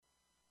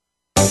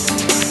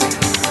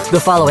The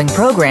following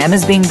program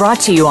is being brought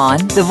to you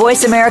on the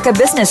Voice America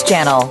Business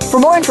Channel. For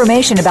more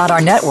information about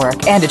our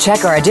network and to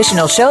check our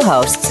additional show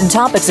hosts and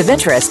topics of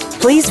interest,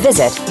 please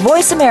visit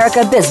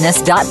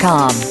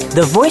voiceamericabusiness.com.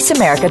 The Voice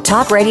America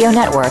Talk Radio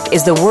Network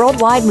is the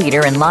worldwide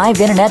leader in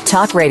live Internet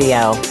talk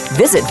radio.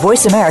 Visit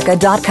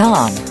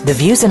voiceamerica.com. The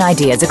views and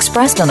ideas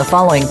expressed on the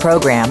following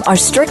program are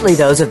strictly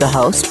those of the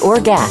host or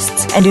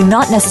guests and do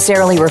not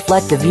necessarily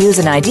reflect the views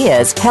and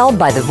ideas held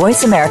by the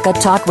Voice America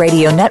Talk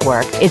Radio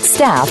Network, its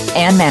staff,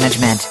 and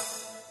management.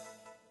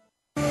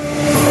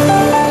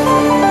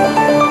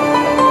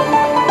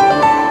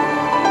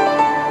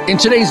 In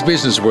today's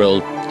business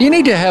world, you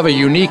need to have a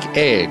unique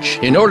edge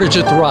in order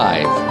to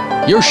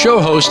thrive. Your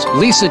show host,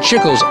 Lisa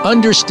Chickles,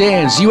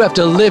 understands you have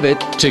to live it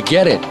to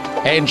get it.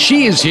 And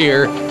she is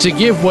here to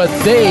give what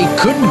they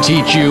couldn't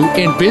teach you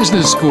in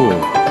business school.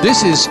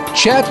 This is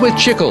Chat with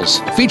Chickles,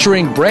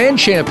 featuring brand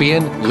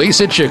champion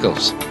Lisa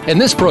Chickles. In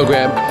this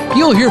program,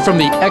 you'll hear from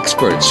the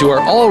experts who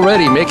are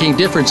already making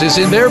differences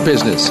in their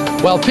business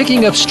while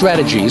picking up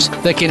strategies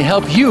that can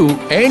help you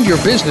and your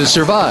business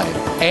survive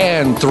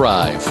and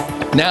thrive.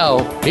 Now,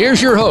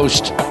 here's your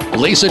host,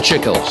 Lisa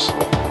Chickles.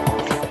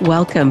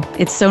 Welcome.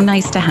 It's so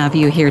nice to have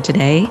you here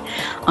today.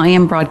 I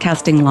am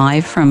broadcasting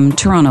live from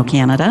Toronto,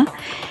 Canada,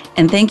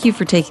 and thank you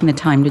for taking the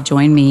time to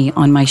join me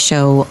on my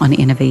show on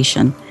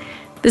innovation.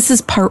 This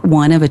is part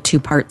one of a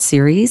two-part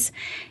series,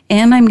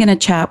 and I'm going to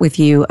chat with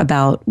you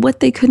about what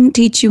they couldn't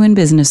teach you in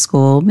business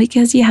school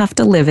because you have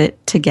to live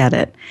it to get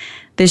it.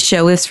 This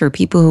show is for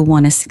people who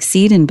want to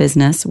succeed in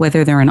business,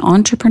 whether they're an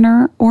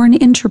entrepreneur or an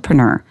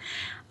intrapreneur.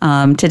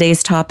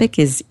 Today's topic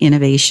is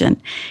innovation.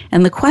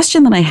 And the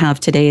question that I have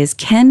today is,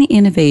 can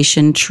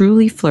innovation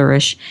truly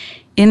flourish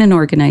in an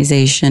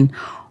organization,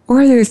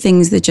 or are there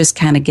things that just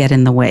kind of get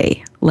in the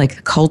way, like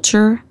the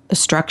culture, the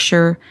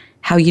structure,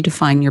 how you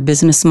define your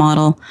business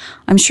model?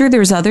 I'm sure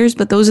there's others,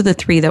 but those are the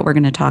three that we're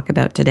going to talk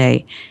about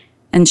today.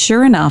 And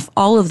sure enough,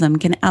 all of them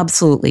can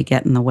absolutely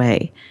get in the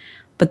way.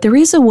 But there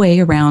is a way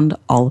around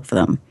all of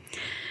them.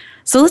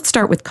 So let's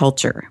start with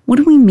culture. What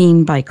do we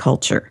mean by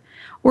culture?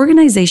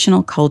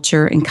 Organizational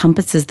culture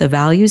encompasses the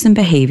values and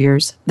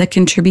behaviors that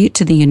contribute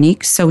to the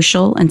unique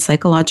social and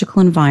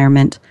psychological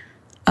environment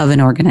of an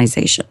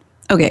organization.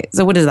 Okay,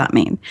 so what does that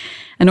mean?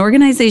 An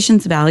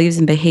organization's values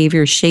and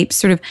behaviors shape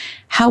sort of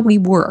how we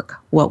work,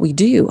 what we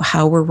do,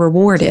 how we're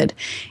rewarded.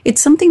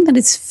 It's something that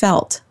is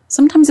felt.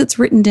 Sometimes it's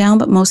written down,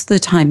 but most of the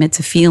time it's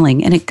a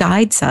feeling, and it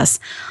guides us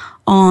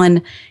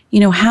on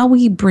how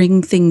we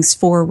bring things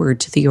forward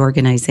to the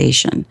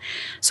organization.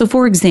 So,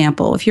 for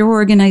example, if your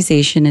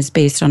organization is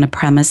based on a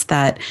premise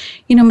that,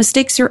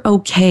 mistakes are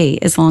okay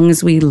as long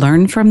as we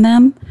learn from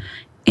them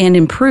and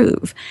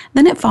improve,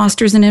 then it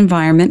fosters an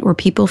environment where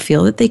people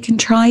feel that they can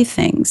try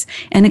things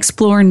and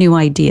explore new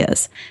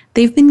ideas.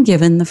 They've been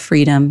given the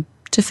freedom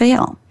to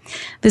fail.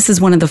 This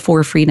is one of the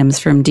 4 freedoms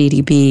from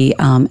DDB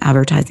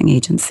advertising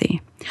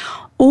agency.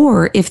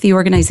 Or if the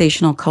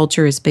organizational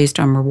culture is based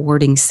on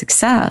rewarding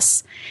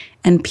success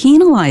and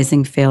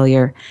penalizing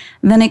failure,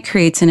 then it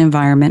creates an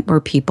environment where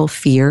people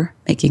fear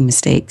making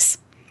mistakes.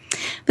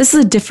 This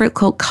is a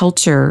difficult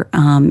culture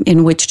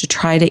in which to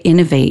try to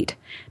innovate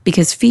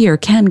because fear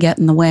can get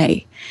in the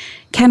way.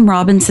 Ken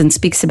Robinson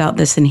speaks about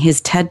this in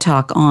his TED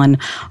Talk on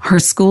Our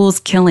Schools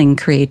Killing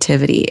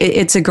Creativity.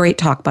 It's a great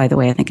talk, by the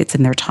way. I think it's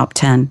in their top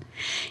 10.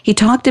 He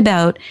talked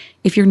about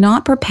if you're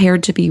not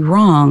prepared to be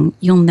wrong,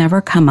 you'll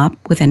never come up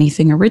with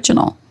anything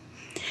original.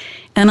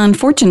 And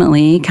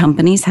unfortunately,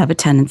 companies have a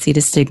tendency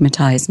to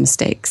stigmatize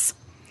mistakes.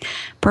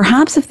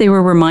 Perhaps if they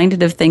were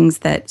reminded of things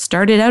that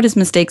started out as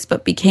mistakes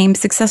but became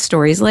success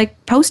stories,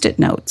 like Post-it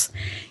notes.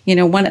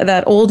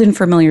 That old and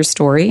familiar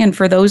story. And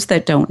for those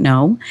that don't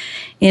know,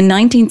 in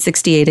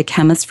 1968, a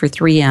chemist for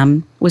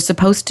 3M was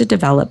supposed to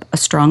develop a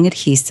strong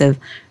adhesive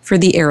for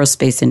the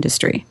aerospace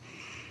industry.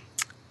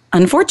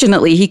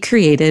 Unfortunately, he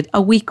created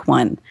a weak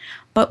one,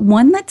 but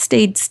one that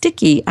stayed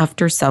sticky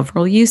after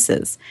several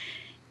uses.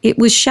 It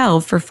was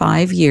shelved for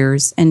 5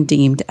 years and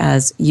deemed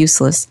as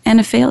useless and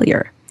a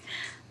failure.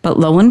 But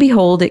lo and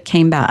behold, it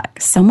came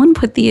back. Someone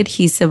put the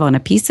adhesive on a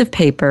piece of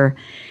paper,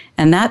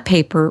 and that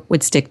paper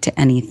would stick to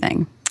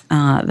anything.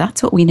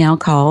 That's what we now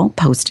call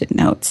Post-it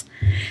notes.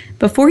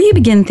 Before you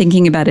begin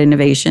thinking about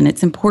innovation,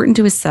 it's important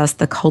to assess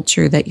the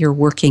culture that you're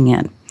working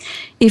in.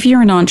 If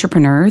you're an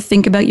entrepreneur,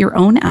 think about your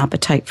own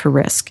appetite for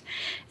risk,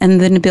 and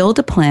then build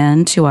a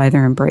plan to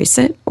either embrace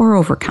it or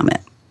overcome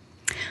it.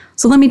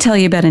 So let me tell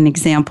you about an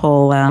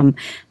example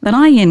that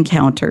I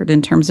encountered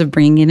in terms of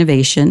bringing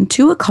innovation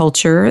to a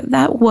culture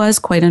that was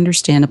quite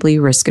understandably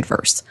risk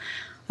adverse.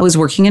 I was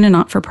working in a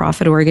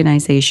not-for-profit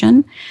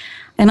organization,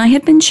 and I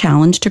had been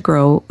challenged to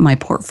grow my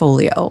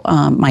portfolio,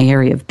 my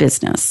area of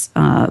business,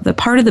 the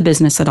part of the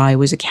business that I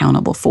was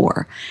accountable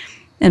for.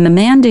 And the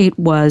mandate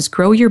was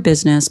grow your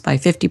business by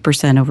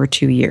 50% over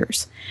 2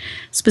 years,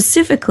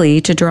 specifically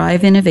to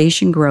drive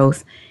innovation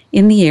growth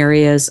in the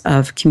areas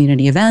of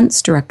community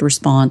events, direct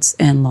response,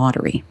 and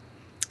lottery.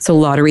 So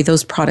lottery,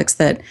 those products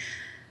that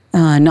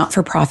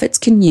not-for-profits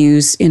can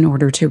use in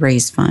order to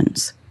raise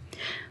funds.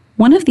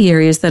 One of the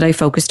areas that I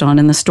focused on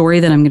in the story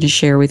that I'm going to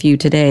share with you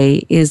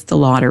today is the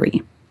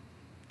lottery.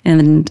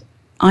 And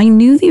I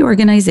knew the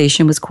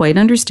organization was quite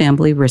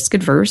understandably risk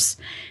adverse.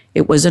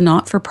 It was a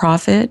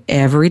not-for-profit,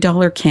 every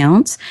dollar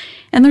counts,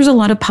 and there's a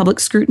lot of public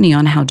scrutiny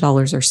on how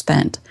dollars are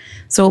spent.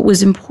 So it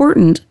was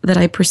important that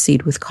I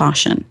proceed with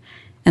caution.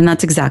 And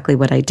that's exactly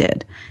what I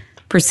did.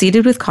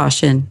 Proceeded with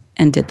caution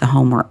and did the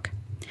homework.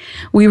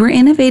 We were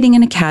innovating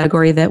in a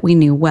category that we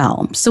knew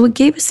well, so it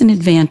gave us an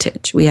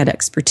advantage. We had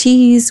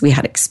expertise, we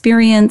had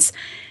experience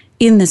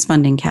in this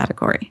funding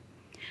category.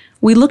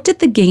 We looked at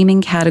the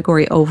gaming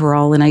category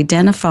overall and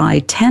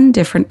identified 10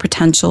 different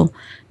potential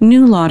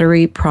new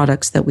lottery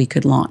products that we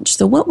could launch.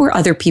 So what were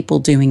other people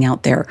doing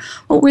out there?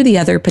 What were the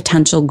other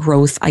potential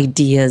growth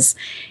ideas?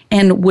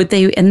 And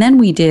then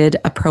we did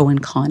a pro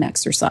and con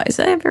exercise,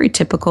 a very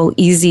typical,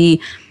 easy,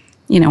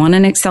 on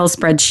an Excel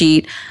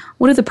spreadsheet.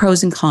 What are the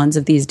pros and cons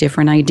of these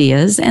different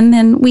ideas? And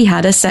then we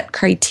had a set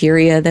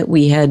criteria that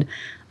we had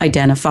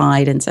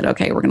identified and said,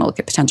 okay, we're going to look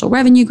at potential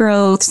revenue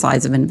growth,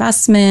 size of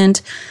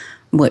investment,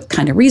 what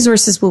kind of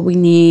resources will we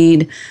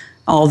need,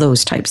 all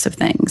those types of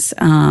things,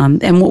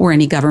 and what were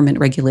any government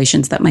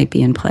regulations that might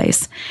be in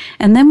place.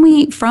 And then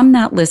we, from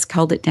that list,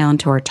 held it down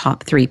to our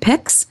top 3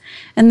 picks,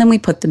 and then we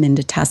put them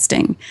into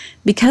testing.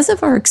 Because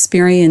of our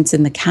experience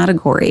in the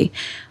category,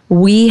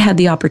 we had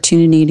the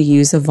opportunity to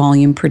use a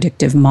volume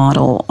predictive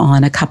model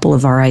on a couple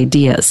of our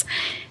ideas.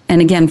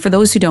 And again, for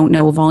those who don't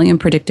know, volume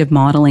predictive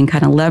modeling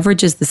kind of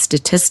leverages the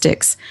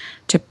statistics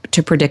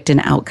to predict an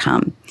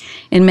outcome.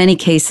 In many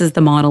cases,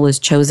 the model is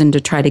chosen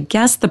to try to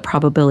guess the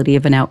probability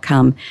of an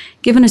outcome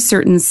given a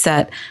certain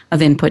set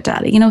of input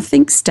data.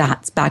 Think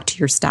stats, back to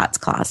your stats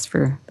class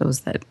for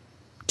those that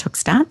took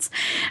stats.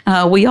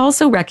 We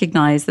also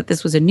recognized that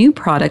this was a new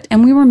product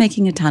and we were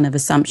making a ton of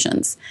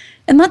assumptions.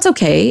 And that's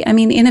okay.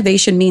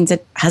 Innovation means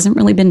it hasn't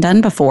really been done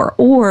before,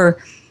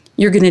 or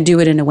you're going to do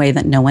it in a way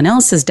that no one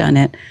else has done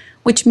it,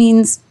 which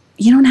means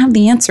you don't have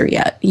the answer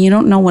yet. You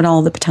don't know what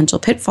all the potential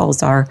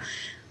pitfalls are.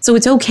 So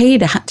it's okay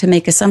to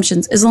make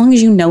assumptions as long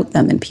as you note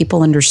them and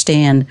people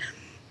understand,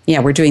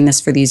 we're doing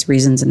this for these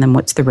reasons, and then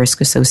what's the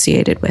risk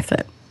associated with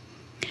it.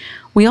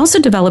 We also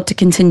developed a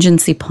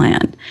contingency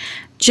plan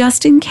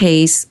just in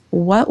case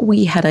what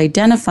we had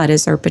identified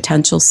as our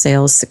potential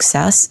sales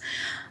success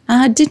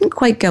didn't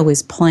quite go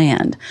as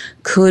planned.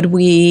 Could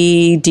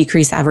we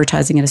decrease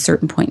advertising at a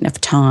certain point of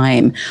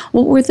time?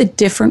 What were the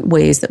different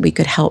ways that we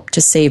could help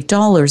to save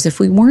dollars if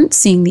we weren't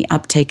seeing the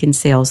uptake in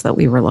sales that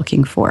we were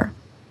looking for?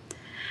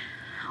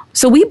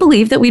 So we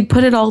believed that we'd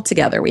put it all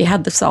together. We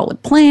had the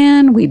solid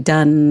plan. We'd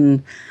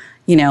done,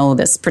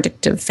 this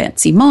predictive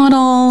fancy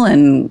model,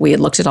 and we had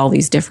looked at all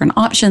these different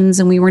options,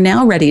 and we were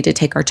now ready to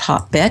take our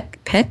top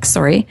pick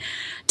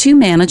to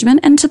management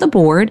and to the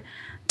board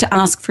to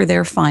ask for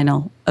their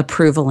final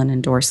approval and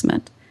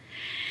endorsement.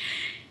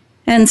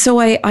 And so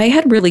I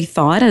had really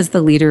thought, as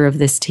the leader of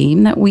this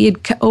team, that we had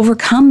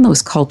overcome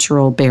those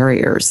cultural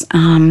barriers.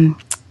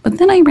 But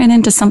then I ran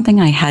into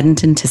something I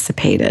hadn't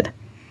anticipated,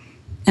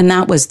 and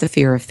that was the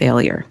fear of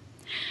failure.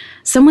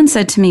 Someone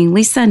said to me,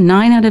 Lisa,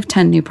 9 out of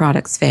 10 new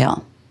products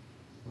fail.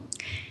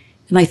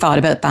 And I thought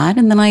about that,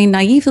 and then I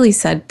naively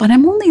said, but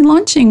I'm only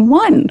launching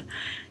 1.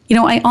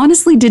 I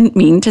honestly didn't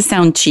mean to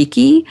sound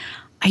cheeky.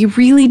 I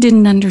really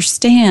didn't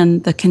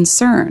understand the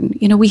concern.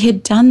 We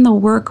had done the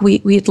work. We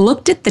had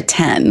looked at the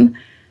 10,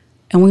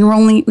 and we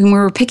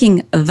were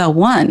picking the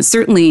 1.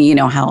 Certainly,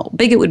 how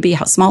big it would be,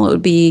 how small it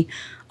would be,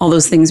 all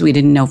those things we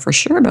didn't know for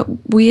sure, but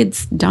we had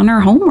done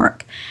our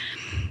homework.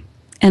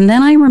 And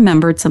then I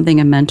remembered something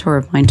a mentor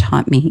of mine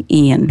taught me,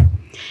 Ian.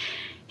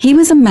 He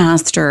was a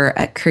master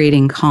at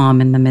creating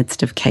calm in the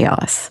midst of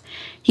chaos.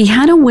 He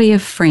had a way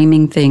of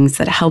framing things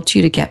that helped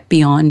you to get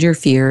beyond your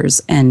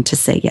fears and to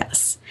say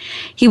yes.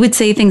 He would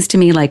say things to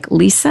me like,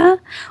 Lisa,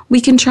 we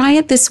can try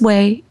it this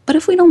way, but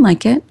if we don't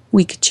like it,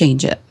 we could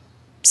change it.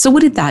 So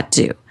what did that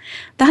do?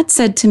 That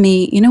said to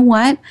me, you know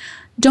what?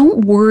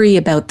 Don't worry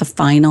about the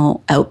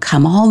final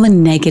outcome, all the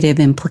negative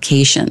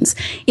implications.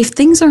 If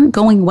things aren't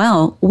going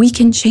well, we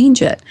can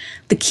change it.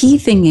 The key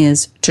thing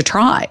is to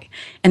try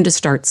and to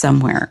start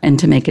somewhere and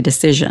to make a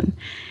decision.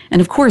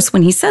 And of course,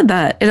 when he said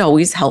that, it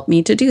always helped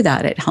me to do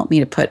that. It helped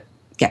me to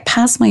get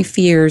past my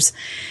fears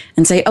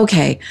and say,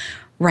 okay,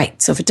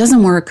 right, so if it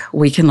doesn't work,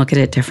 we can look at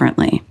it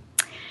differently.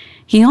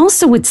 He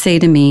also would say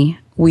to me,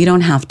 we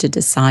don't have to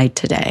decide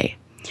today.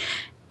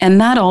 And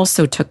that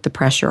also took the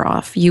pressure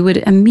off. You would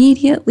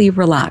immediately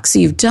relax. So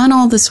you've done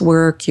all this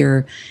work,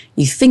 you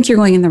think you're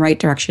going in the right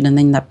direction, and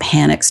then the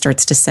panic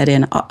starts to set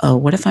in. Uh-oh,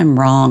 what if I'm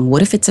wrong?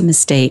 What if it's a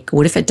mistake?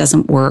 What if it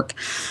doesn't work?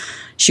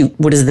 Shoot,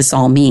 what does this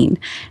all mean?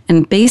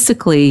 And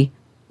basically,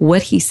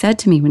 what he said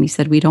to me when he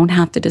said, we don't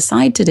have to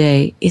decide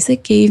today, is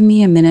it gave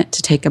me a minute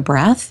to take a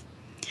breath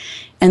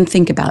and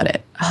think about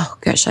it. Oh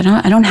gosh, I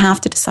don't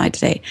have to decide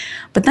today.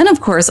 But then,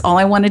 of course, all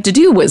I wanted to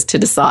do was to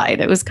decide.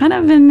 It was kind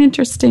of an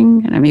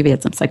interesting, maybe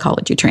it's some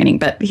psychology training,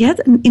 but he had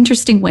an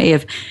interesting way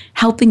of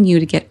helping you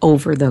to get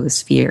over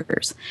those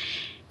fears.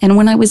 And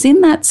when I was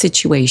in that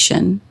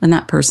situation, when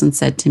that person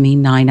said to me,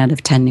 9 out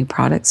of 10 new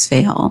products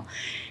fail,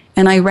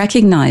 And I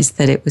recognized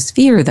that it was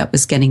fear that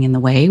was getting in the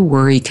way,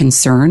 worry,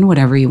 concern,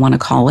 whatever you want to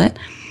call it.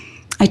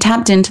 I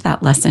tapped into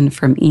that lesson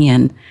from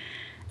Ian.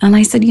 And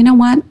I said, you know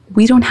what?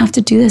 We don't have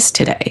to do this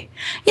today.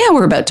 Yeah,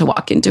 we're about to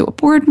walk into a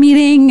board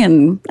meeting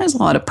and there's a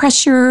lot of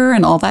pressure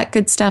and all that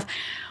good stuff.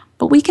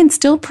 But we can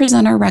still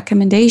present our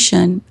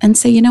recommendation and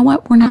say, you know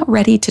what? We're not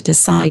ready to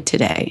decide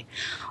today.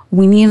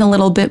 We need a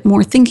little bit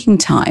more thinking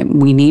time.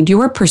 We need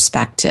your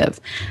perspective.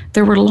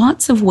 There were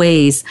lots of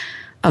ways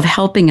of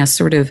helping us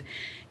sort of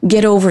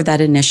get over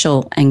that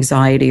initial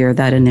anxiety or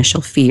that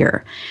initial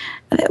fear.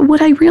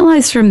 What I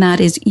realized from that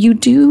is you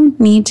do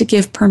need to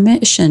give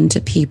permission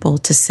to people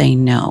to say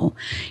no.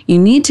 You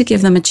need to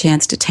give them a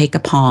chance to take a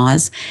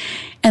pause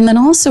and then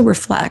also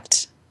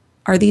reflect,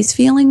 are these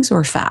feelings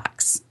or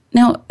facts?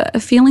 Now,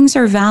 feelings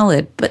are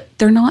valid, but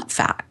they're not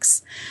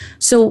facts.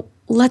 So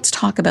let's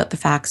talk about the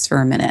facts for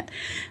a minute.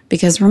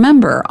 Because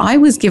remember, I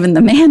was given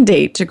the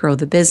mandate to grow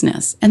the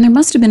business, and there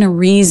must have been a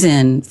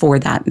reason for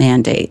that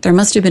mandate. There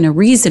must have been a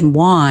reason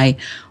why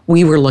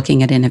we were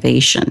looking at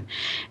innovation.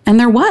 And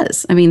there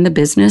was. I mean, the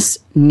business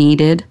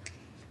needed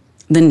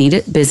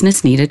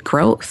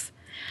growth.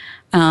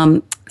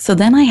 So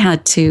then I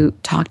had to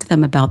talk to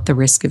them about the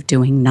risk of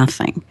doing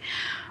nothing.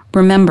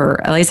 Remember,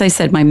 as I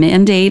said, my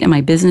mandate and my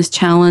business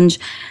challenge,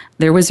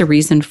 there was a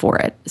reason for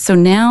it. So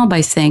now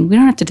by saying we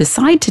don't have to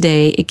decide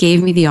today, it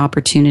gave me the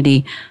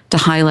opportunity to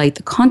highlight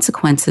the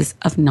consequences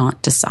of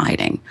not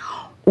deciding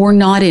or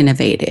not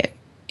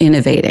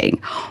innovating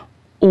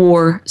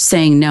or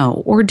saying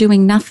no or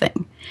doing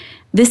nothing.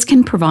 This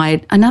can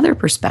provide another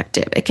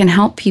perspective. It can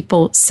help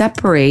people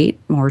separate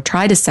or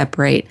try to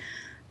separate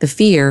the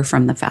fear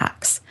from the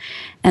facts.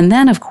 And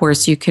then, of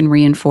course, you can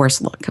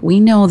reinforce, look, we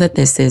know that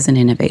this is an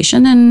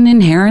innovation, and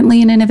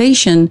inherently in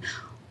innovation,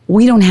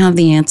 we don't have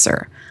the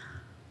answer.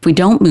 If we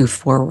don't move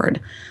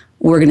forward,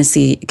 we're going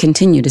to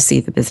continue to see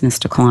the business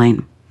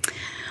decline.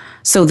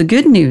 So the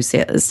good news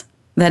is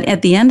that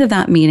at the end of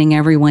that meeting,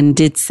 everyone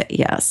did say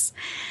yes.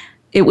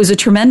 It was a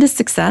tremendous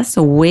success,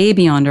 so way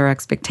beyond our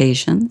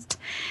expectations.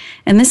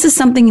 And this is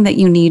something that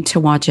you need to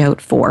watch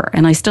out for.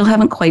 And I still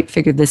haven't quite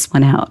figured this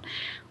one out.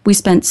 We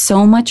spent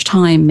so much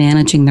time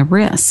managing the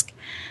risk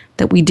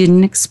that we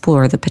didn't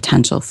explore the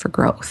potential for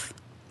growth.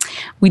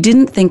 We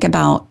didn't think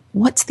about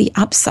what's the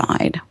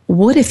upside?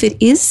 What if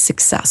it is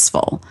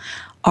successful?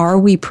 Are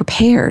we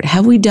prepared?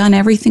 Have we done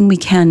everything we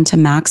can to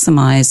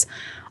maximize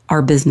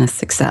our business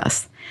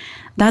success?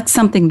 That's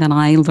something that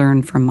I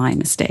learned from my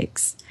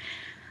mistakes.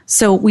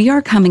 So we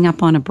are coming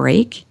up on a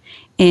break,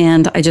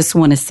 and I just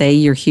want to say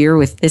you're here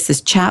with, this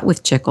is Chat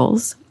with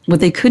Chickles, what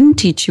they couldn't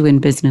teach you in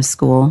business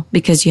school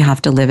because you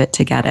have to live it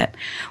to get it.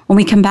 When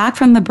we come back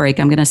from the break,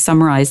 I'm going to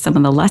summarize some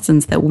of the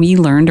lessons that we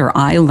learned or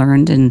I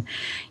learned in,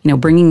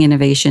 bringing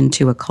innovation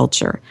to a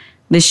culture.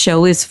 This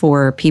show is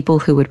for people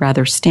who would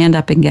rather stand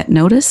up and get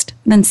noticed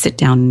than sit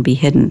down and be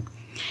hidden.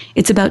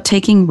 It's about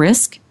taking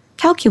risk,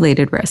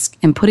 calculated risk,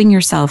 and putting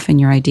yourself and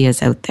your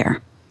ideas out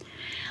there.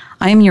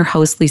 I am your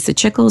host, Lisa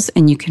Chickles,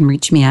 and you can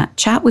reach me at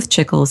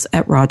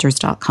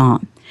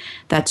chatwithchickles@rogers.com.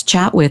 That's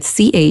chat with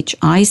CHICULES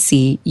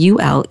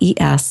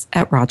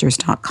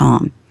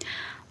 @rogers.com.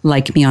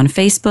 Like me on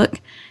Facebook,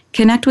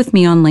 connect with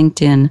me on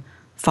LinkedIn,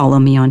 follow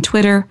me on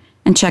Twitter,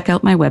 and check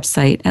out my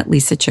website at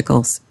Lisa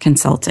Chickles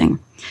Consulting.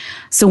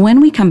 So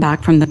when we come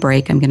back from the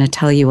break, I'm going to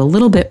tell you a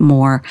little bit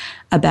more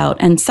about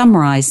and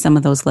summarize some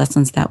of those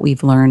lessons that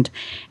we've learned,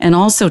 and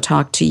also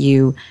talk to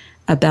you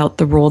about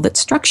the role that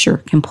structure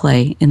can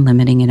play in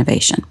limiting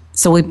innovation.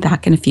 So we'll be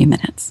back in a few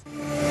minutes.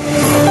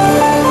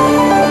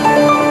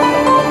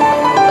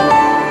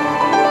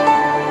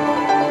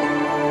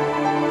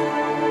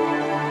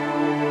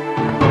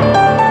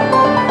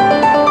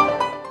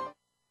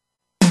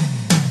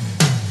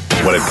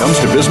 When it comes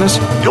to business,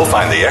 you'll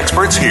find the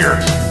experts here.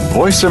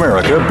 Voice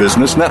America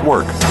Business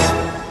Network.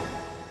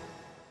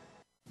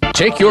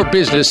 Take your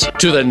business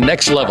to the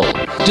next level.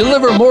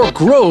 Deliver more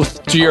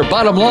growth to your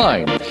bottom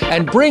line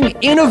and bring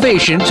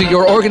innovation to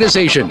your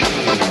organization.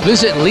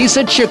 Visit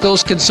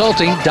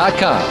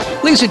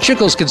LisaChicklesConsulting.com. Lisa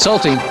Chickles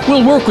Consulting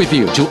will work with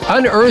you to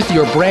unearth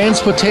your brand's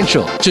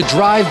potential to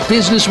drive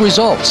business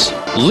results.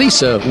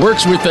 Lisa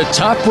works with the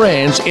top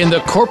brands in the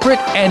corporate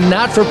and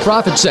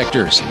not-for-profit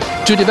sectors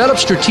to develop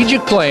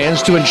strategic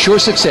plans to ensure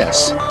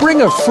success.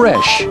 Bring a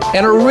fresh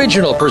and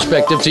original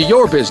perspective to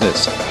your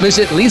business.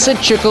 Visit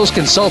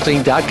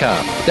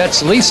LisaChicklesConsulting.com.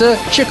 That's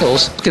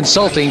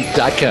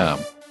LisaChicklesConsulting.com.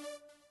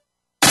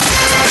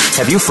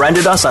 Have you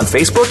friended us on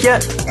Facebook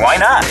yet? Why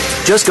not?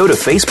 Just go to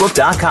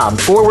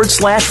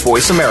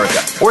facebook.com/Voice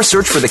America or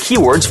search for the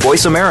keywords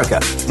Voice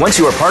America. Once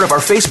you are part of our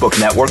Facebook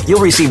network,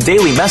 you'll receive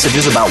daily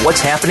messages about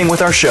what's happening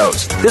with our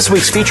shows, this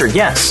week's featured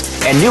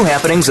guests, and new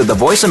happenings of the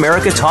Voice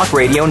America Talk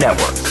Radio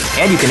Network.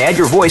 And you can add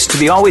your voice to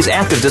the always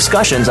active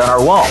discussions on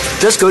our wall.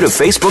 Just go to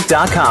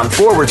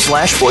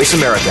facebook.com/Voice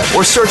America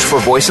or search for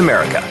Voice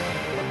America.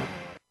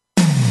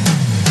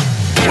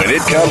 When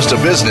it comes to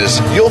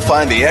business, you'll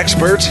find the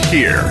experts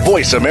here.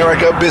 Voice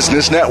America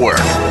Business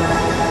Network.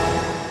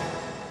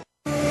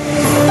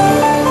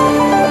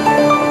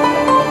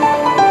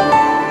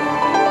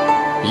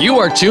 You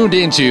are tuned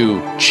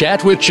into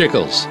Chat with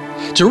Chickles.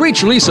 To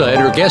reach Lisa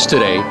and her guest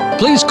today,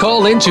 please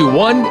call into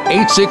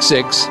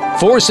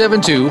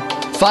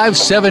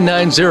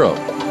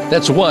 1-866-472-5790.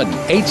 That's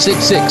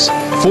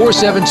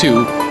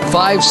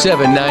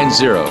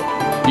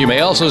 1-866-472-5790. You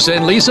may also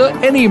send Lisa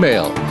an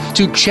email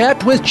to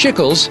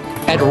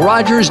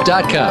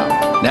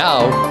chatwithchickles@rogers.com.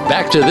 Now,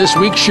 back to this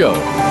week's show.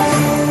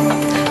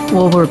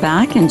 Well, we're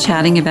back and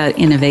chatting about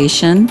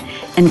innovation.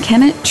 And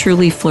can it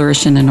truly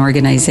flourish in an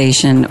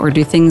organization, or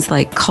do things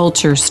like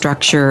culture,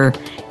 structure,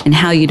 and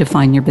how you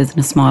define your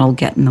business model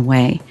get in the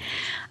way?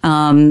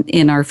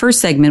 In our first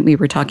segment, we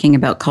were talking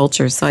about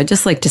culture. So I'd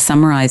just like to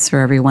summarize for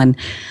everyone,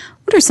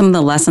 what are some of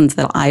the lessons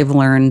that I've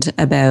learned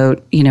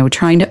about,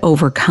 trying to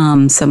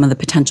overcome some of the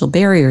potential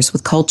barriers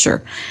with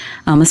culture,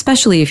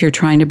 especially if you're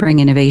trying to bring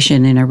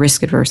innovation in a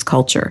risk-averse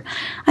culture?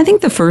 I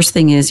think the first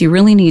thing is you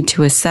really need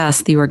to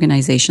assess the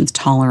organization's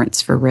tolerance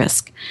for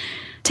risk.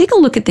 Take a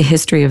look at the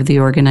history of the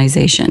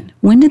organization.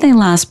 When did they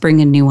last bring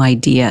a new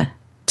idea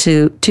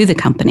to the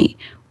company?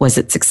 Was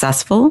it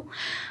successful?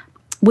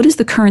 What is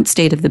the current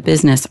state of the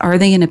business? Are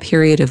they in a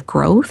period of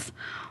growth,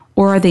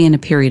 or are they in a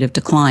period of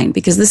decline?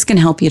 Because this can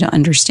help you to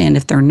understand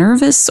if they're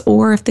nervous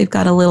or if they've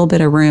got a little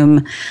bit of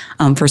room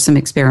for some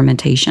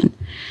experimentation.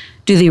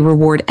 Do they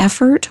reward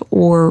effort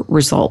or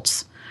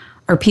results?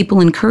 Are people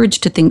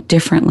encouraged to think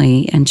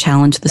differently and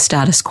challenge the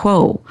status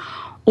quo?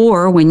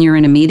 Or when you're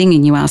in a meeting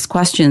and you ask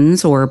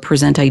questions or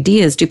present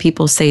ideas, do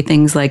people say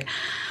things like,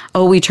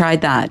 oh, we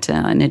tried that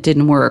and it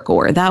didn't work,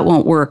 or that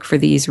won't work for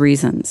these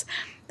reasons?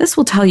 This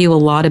will tell you a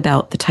lot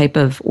about the type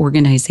of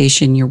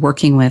organization you're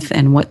working with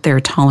and what their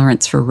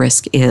tolerance for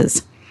risk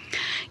is.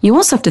 You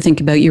also have to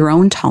think about your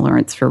own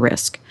tolerance for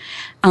risk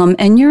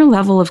and your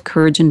level of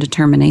courage and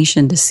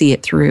determination to see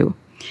it through.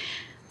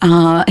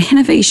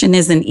 Innovation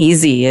isn't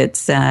easy.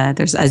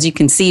 There's, as you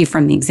can see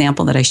from the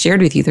example that I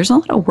shared with you, there's a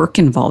lot of work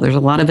involved. There's a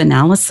lot of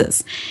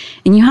analysis,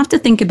 and you have to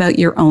think about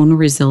your own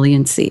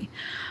resiliency.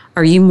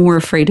 Are you more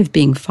afraid of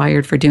being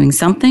fired for doing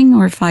something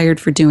or fired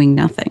for doing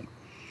nothing?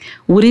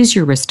 What is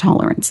your risk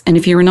tolerance? And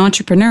if you're an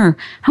entrepreneur,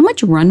 how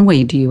much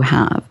runway do you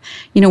have?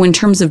 In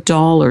terms of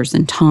dollars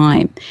and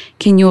time,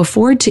 can you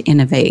afford to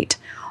innovate,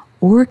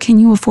 or can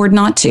you afford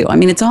not to?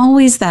 It's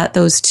always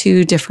those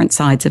two different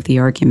sides of the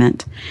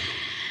argument.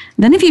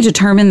 Then if you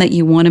determine that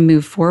you want to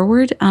move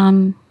forward,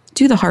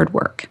 do the hard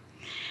work.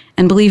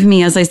 And believe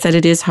me, as I said,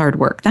 it is hard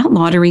work. That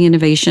lottery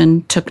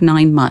innovation took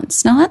 9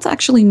 months. Now, that's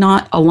actually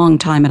not a long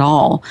time at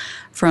all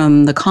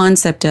from the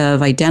concept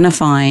of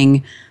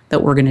identifying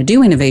that we're going to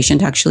do innovation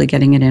to actually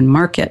getting it in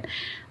market.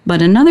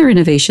 But another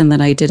innovation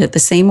that I did at the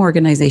same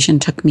organization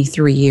took me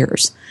 3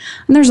 years.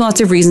 And there's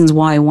lots of reasons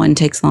why one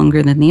takes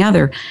longer than the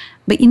other,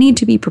 but you need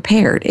to be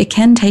prepared. It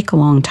can take a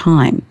long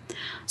time.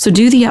 So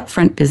do the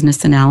upfront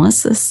business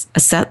analysis,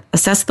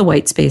 assess the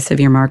white space of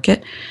your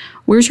market.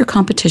 Where's your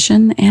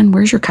competition and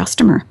where's your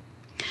customer?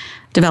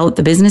 Develop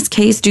the business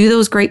case. Do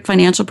those great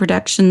financial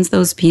projections,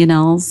 those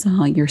P&Ls.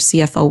 Your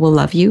CFO will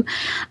love you.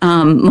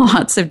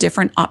 Lots of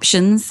different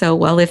options. So,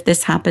 well, if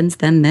this happens,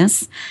 then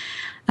this.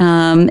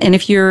 And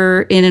if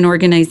you're in an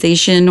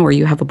organization or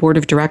you have a board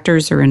of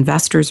directors or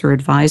investors or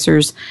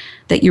advisors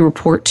that you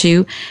report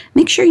to,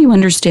 make sure you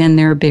understand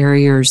their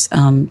barriers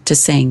to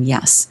saying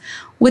yes.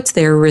 What's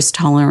their risk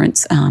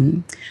tolerance?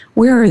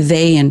 Where are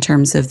they in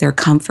terms of their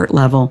comfort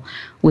level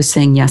with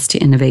saying yes to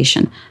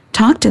innovation?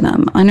 Talk to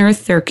them,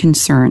 unearth their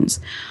concerns.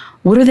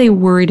 What are they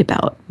worried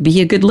about?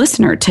 Be a good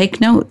listener, take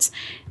notes,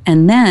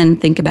 and then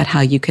think about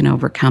how you can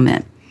overcome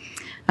it.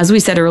 As we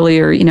said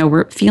earlier,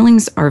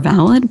 feelings are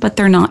valid, but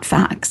they're not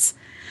facts.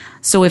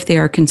 So if they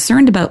are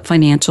concerned about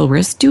financial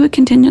risk, do a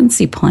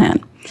contingency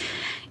plan.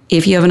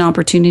 If you have an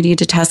opportunity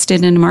to test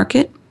it in a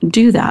market,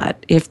 do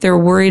that. If they're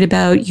worried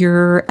about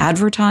your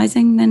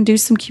advertising, then do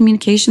some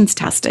communications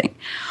testing.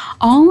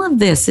 All of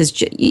this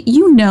is,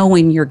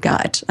 in your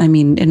gut. And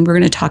we're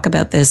going to talk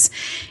about this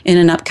in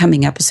an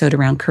upcoming episode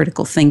around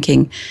critical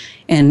thinking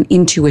and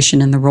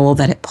intuition and the role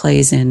that it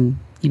plays in,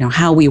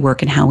 how we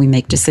work and how we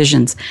make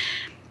decisions.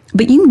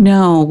 But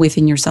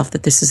within yourself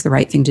that this is the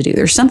right thing to do.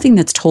 There's something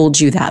that's told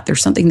you that.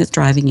 There's something that's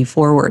driving you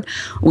forward.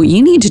 What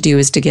you need to do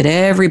is to get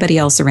everybody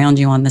else around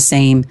you on the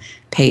same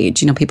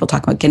page. People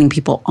talk about getting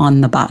people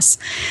on the bus.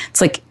 It's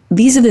like,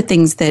 these are the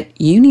things that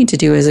you need to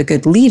do as a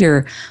good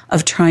leader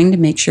of trying to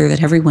make sure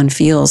that everyone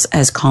feels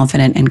as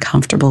confident and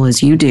comfortable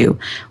as you do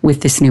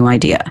with this new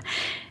idea.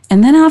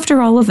 And then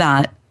after all of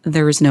that,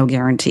 there is no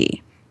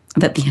guarantee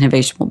that the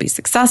innovation will be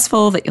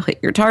successful, that you'll hit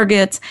your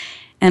targets.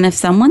 And if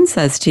someone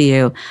says to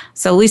you,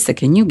 so Lisa,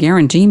 can you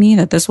guarantee me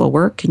that this will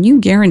work? Can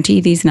you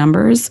guarantee these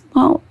numbers?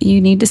 Well,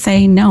 you need to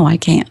say, no, I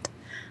can't.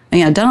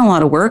 I've done a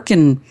lot of work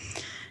and,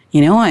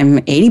 I'm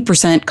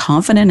 80%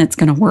 confident it's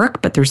going to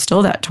work, but there's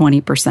still that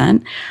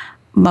 20%.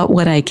 But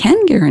what I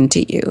can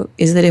guarantee you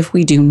is that if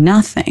we do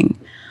nothing,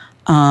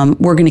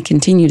 we're going to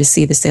continue to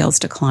see the sales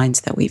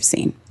declines that we've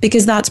seen,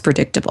 because that's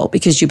predictable,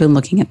 because you've been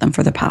looking at them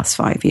for the past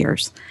 5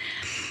 years.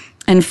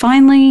 And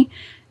finally,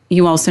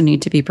 you also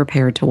need to be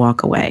prepared to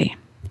walk away.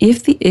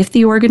 If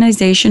the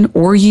organization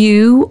or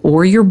you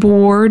or your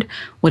board,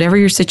 whatever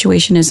your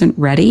situation, isn't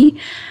ready,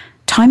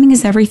 Timing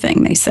is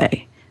everything, they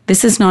say.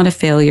 This is not a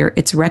failure.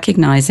 It's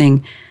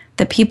recognizing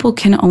that people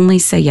can only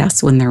say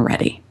yes when they're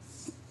ready.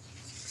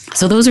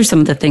 So those are some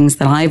of the things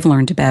that I've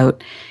learned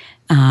about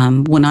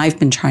when I've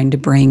been trying to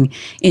bring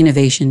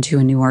innovation to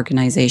a new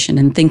organization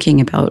and thinking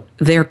about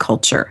their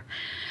culture.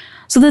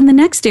 So then the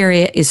next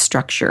area is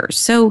structure.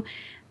 So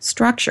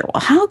structure,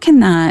 well, how can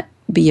that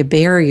be a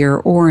barrier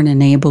or an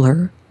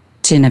enabler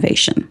to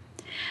innovation?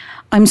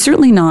 I'm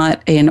certainly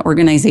not an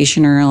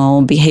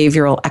organizational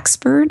behavioral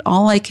expert.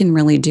 All I can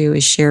really do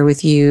is share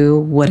with you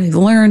what I've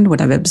learned, what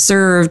I've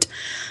observed,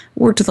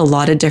 worked with a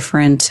lot of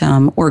different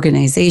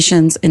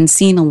organizations and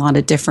seen a lot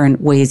of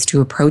different ways to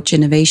approach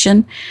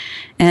innovation,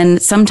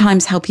 and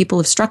sometimes how people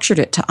have structured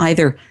it to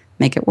either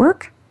make it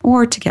work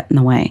or to get in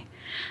the way.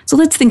 So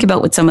let's think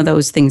about what some of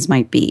those things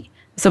might be,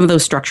 some of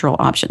those structural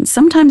options.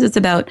 Sometimes it's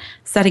about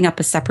setting up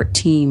a separate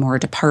team or a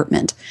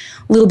department,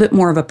 a little bit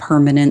more of a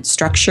permanent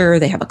structure.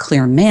 They have a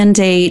clear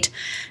mandate,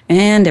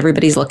 and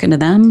everybody's looking to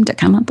them to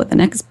come up with the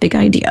next big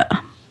idea.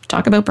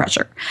 Talk about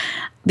pressure.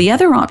 The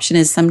other option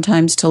is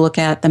sometimes to look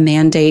at the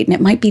mandate, and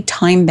it might be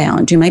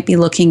time-bound. You might be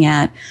looking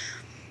at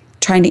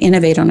trying to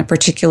innovate on a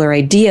particular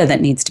idea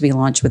that needs to be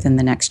launched within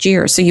the next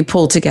year. So you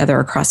pull together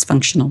a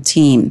cross-functional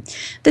team.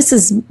 This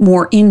is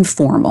more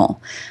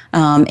informal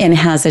and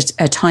has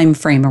a time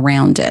frame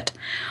around it.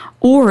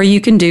 Or you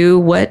can do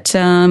what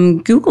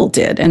Google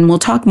did, and we'll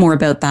talk more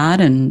about that,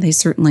 and they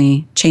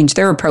certainly changed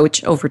their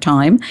approach over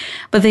time.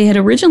 But they had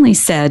originally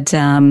said,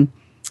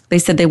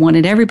 they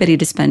wanted everybody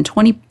to spend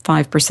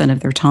 20% of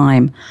their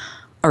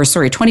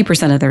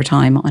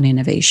time on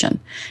innovation.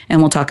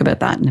 And we'll talk about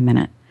that in a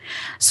minute.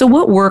 So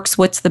what works?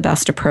 What's the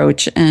best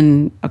approach?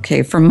 And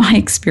okay, from my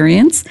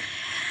experience,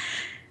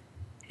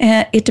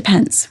 it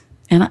depends.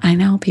 And I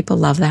know people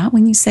love that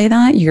when you say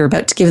that. You're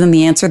about to give them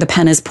the answer. The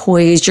pen is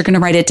poised. You're going to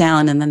write it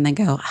down. And then they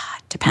go,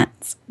 it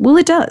depends. Well,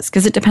 it does,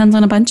 because it depends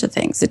on a bunch of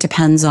things. It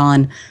depends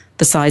on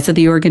the size of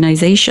the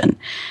organization,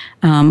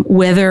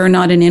 whether or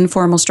not an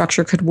informal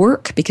structure could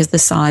work because the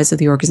size of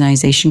the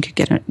organization could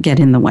get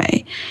in the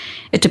way.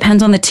 It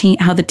depends on the team,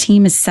 how the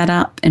team is set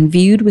up and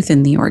viewed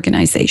within the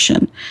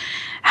organization,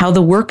 how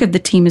the work of the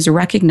team is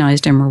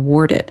recognized and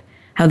rewarded,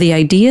 how the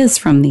ideas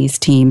from these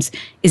teams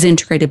is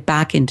integrated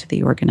back into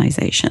the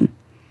organization.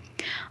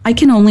 I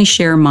can only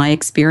share my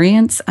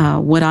experience,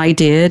 what I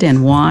did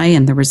and why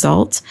and the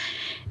results,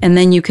 and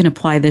then you can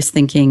apply this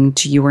thinking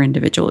to your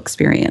individual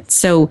experience.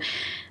 So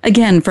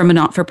again, from a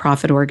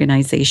not-for-profit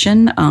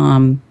organization,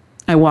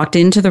 I walked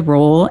into the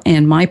role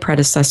and my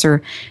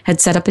predecessor had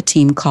set up a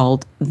team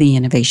called the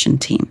Innovation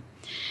Team.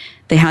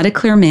 They had a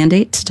clear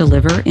mandate to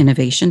deliver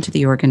innovation to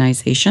the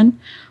organization,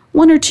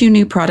 1 or 2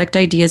 new product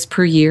ideas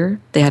per year.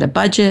 They had a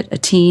budget, a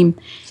team,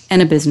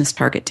 and a business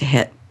target to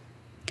hit.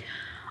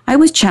 I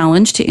was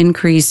challenged to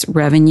increase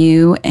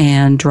revenue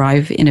and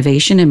drive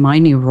innovation in my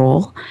new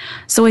role,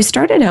 so I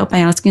started out by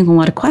asking a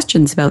lot of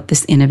questions about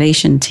this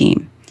innovation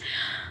team.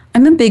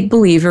 I'm a big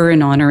believer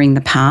in honoring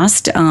the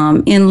past.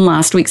 In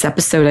last week's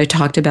episode, I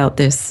talked about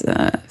this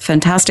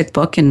fantastic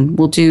book, and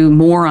we'll do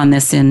more on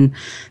this in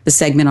the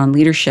segment on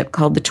leadership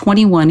called The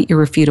 21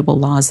 Irrefutable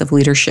Laws of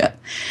Leadership.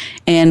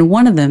 And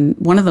one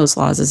of those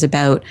laws is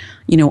about,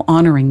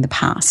 honoring the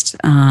past,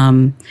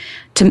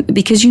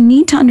 because you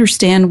need to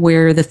understand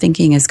where the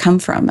thinking has come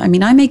from. I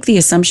mean, I make the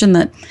assumption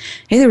that,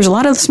 hey, there was a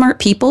lot of smart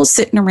people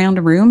sitting around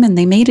a room, and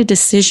they made a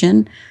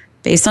decision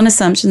based on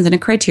assumptions and a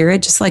criteria,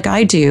 just like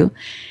I do.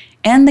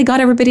 And they got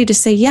everybody to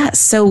say yes.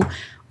 So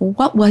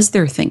what was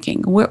their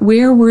thinking?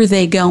 Where were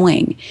they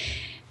going?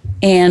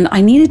 And I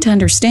needed to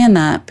understand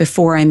that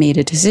before I made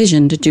a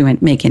decision to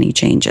make any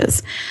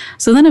changes.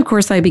 So then, of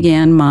course, I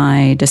began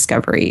my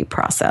discovery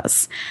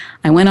process.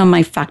 I went on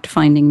my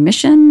fact-finding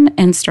mission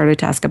and started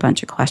to ask a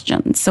bunch of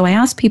questions. So I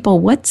asked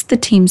people, what's the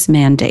team's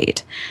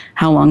mandate?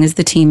 How long has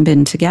the team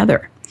been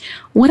together?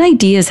 What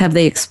ideas have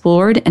they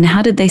explored, and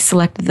how did they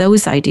select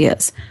those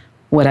ideas?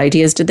 What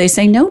ideas did they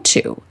say no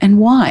to, and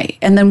why?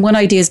 And then what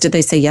ideas did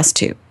they say yes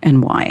to,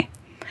 and why?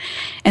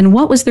 And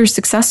what was their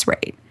success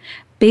rate?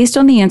 Based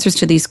on the answers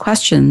to these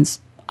questions,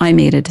 I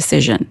made a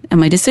decision. And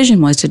my decision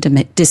was to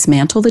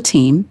dismantle the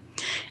team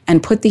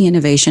and put the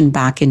innovation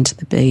back into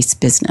the base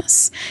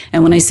business.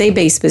 And when I say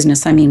base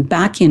business, I mean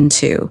back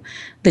into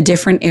the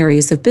different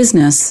areas of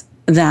business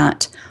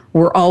that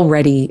were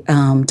already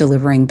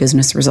delivering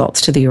business results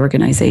to the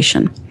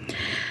organization.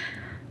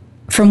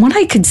 From what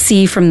I could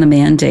see from the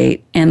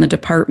mandate and the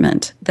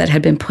department that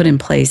had been put in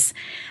place,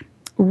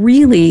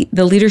 really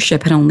the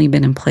leadership had only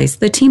been in place.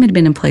 The team had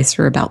been in place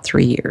for about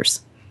 3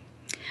 years.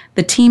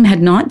 The team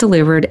had not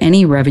delivered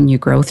any revenue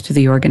growth to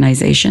the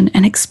organization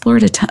and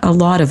explored a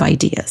lot of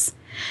ideas.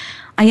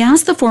 I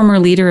asked the former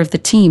leader of the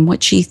team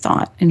what she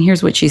thought, and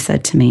here's what she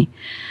said to me.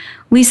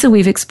 Lisa,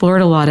 we've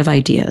explored a lot of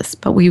ideas,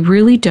 but we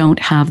really don't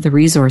have the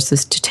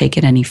resources to take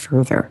it any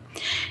further.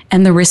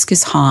 And the risk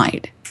is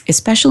high.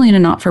 Especially in a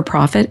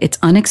not-for-profit, it's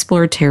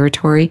unexplored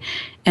territory,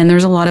 and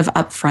there's a lot of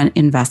upfront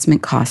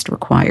investment cost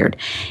required.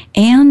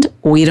 And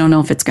we don't know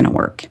if it's going to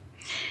work.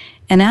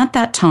 And at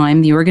that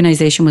time, the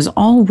organization was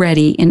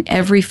already in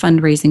every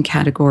fundraising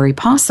category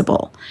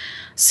possible.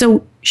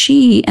 So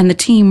she and the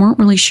team weren't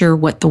really sure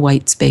what the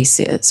white space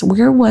is.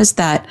 Where was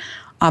that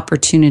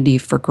opportunity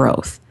for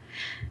growth?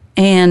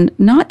 And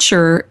not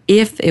sure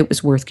if it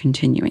was worth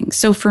continuing.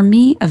 So for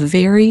me, a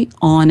very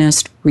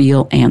honest,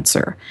 real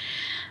answer.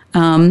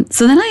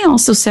 So then I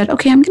also said,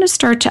 okay, I'm going to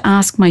start to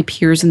ask my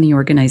peers in the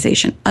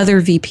organization,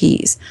 other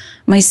VPs,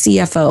 my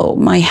CFO,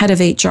 my head of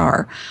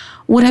HR.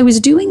 What I was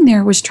doing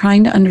there was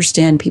trying to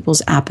understand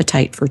people's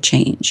appetite for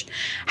change.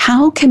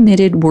 How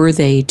committed were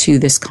they to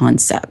this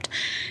concept?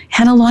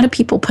 Had a lot of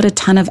people put a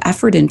ton of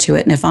effort into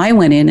it? And if I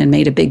went in and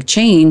made a big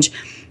change,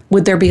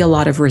 would there be a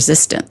lot of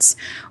resistance?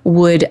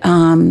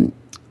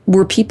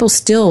 Were people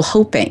still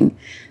hoping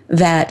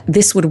that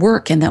this would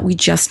work and that we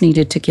just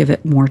needed to give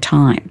it more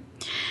time?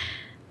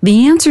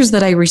 The answers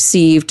that I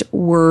received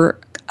were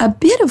a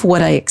bit of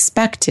what I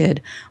expected,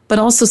 but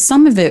also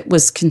some of it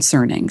was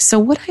concerning. So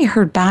what I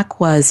heard back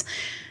was,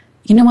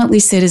 you know what,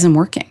 Lisa, it isn't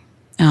working.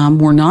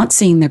 We're not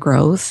seeing the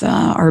growth.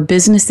 Our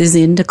business is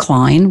in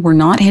decline. We're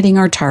not hitting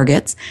our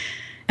targets.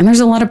 And there's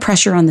a lot of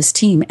pressure on this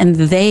team, and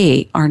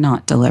they are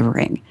not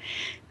delivering.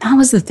 That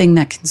was the thing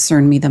that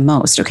concerned me the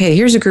most. Okay,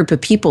 here's a group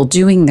of people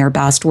doing their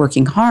best,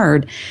 working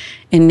hard,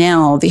 and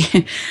now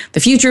the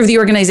future of the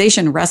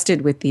organization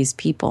rested with these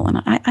people.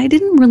 And I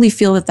didn't really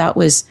feel that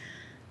was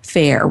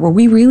fair. Were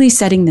we really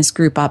setting this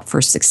group up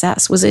for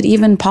success? Was it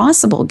even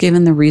possible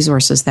given the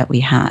resources that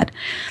we had?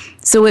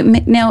 So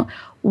now,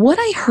 what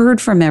I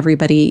heard from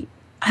everybody,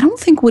 I don't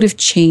think would have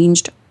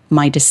changed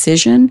my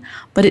decision,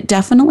 but it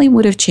definitely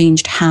would have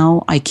changed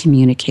how I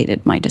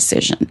communicated my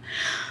decision.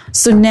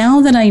 So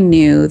now that I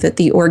knew that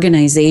the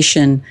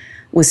organization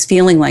was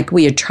feeling like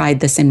we had tried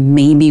this and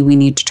maybe we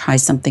need to try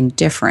something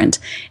different,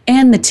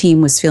 and the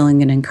team was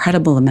feeling an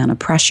incredible amount of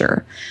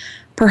pressure,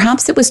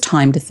 perhaps it was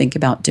time to think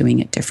about doing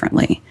it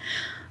differently.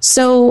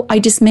 So I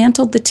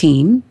dismantled the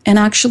team and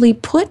actually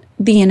put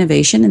the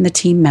innovation and the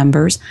team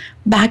members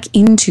back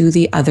into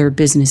the other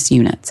business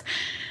units.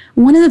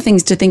 One of the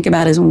things to think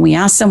about is when we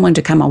ask someone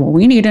to come on, well,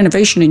 we need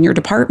innovation in your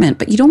department,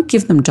 but you don't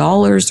give them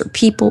dollars or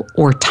people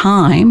or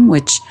time,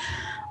 which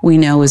we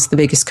know is the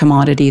biggest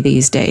commodity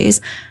these days.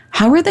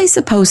 How are they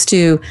supposed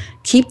to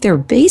keep their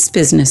base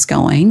business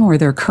going or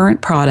their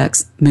current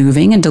products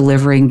moving and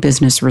delivering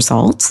business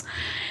results?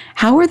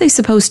 How are they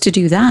supposed to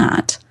do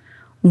that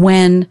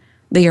when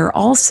they are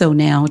also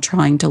now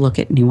trying to look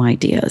at new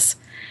ideas?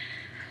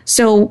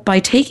 So by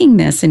taking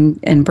this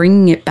and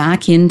bringing it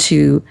back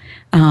into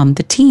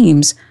the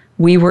teams,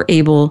 we were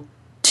able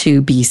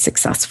to be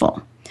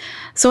successful.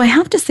 So I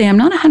have to say, I'm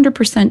not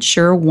 100%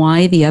 sure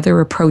why the other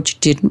approach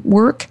didn't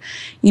work.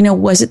 You know,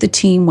 was it the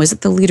team? Was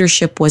it the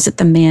leadership? Was it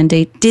the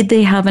mandate? Did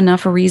they have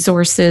enough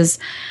resources?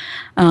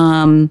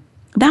 That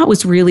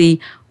was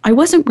really, I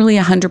wasn't really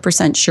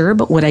 100% sure,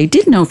 but what I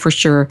did know for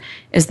sure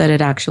is that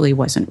it actually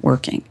wasn't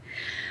working.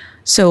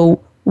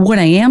 So what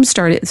I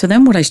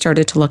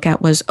started to look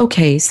at was,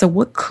 okay, so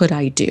what could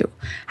I do?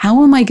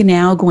 How am I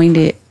now going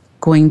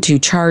to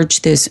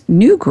charge this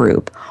new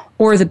group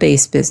or the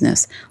base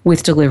business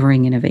with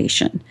delivering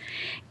innovation?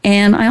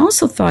 And I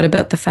also thought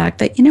about the fact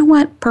that, you know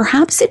what,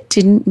 perhaps it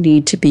didn't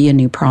need to be a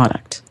new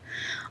product.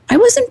 I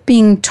wasn't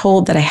being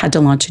told that I had to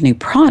launch a new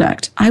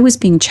product. I was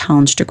being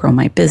challenged to grow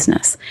my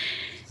business.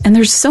 And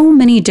there's so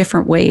many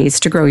different ways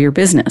to grow your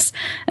business.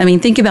 I mean,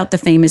 think about the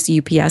famous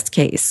UPS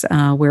case,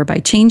 where by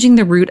changing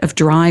the route of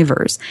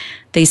drivers,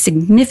 they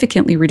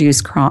significantly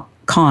reduce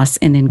costs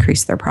and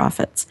increase their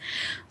profits.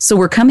 So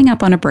we're coming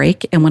up on a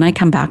break, and when I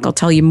come back, I'll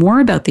tell you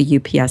more about the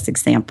UPS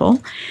example,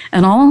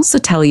 and I'll also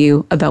tell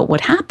you about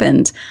what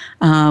happened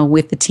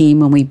with the team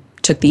when we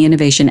took the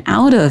innovation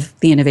out of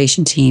the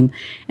innovation team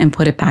and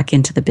put it back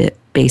into the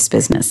base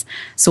business.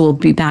 So we'll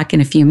be back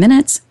in a few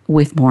minutes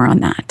with more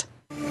on that.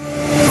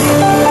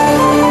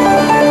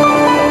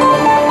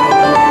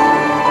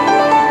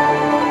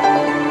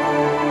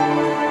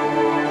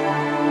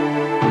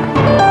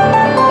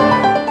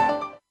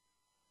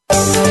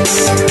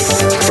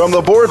 From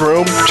the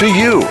boardroom to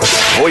you,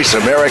 Voice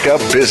America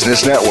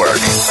Business Network.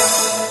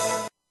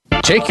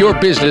 Take your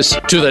business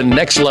to the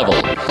next level.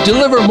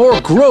 Deliver more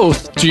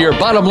growth to your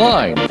bottom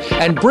line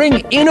and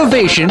bring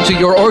innovation to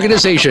your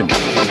organization.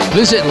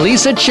 Visit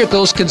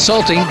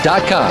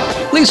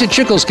LisaChicklesConsulting.com. Lisa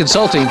Chickles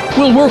Consulting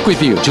will work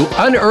with you to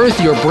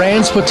unearth your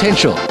brand's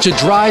potential to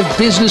drive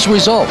business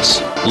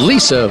results.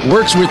 Lisa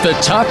works with the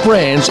top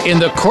brands in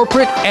the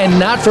corporate and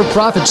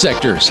not-for-profit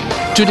sectors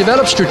to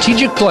develop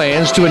strategic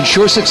plans to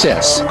ensure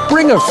success.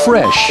 Bring a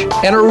fresh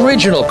and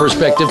original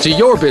perspective to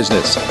your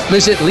business.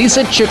 Visit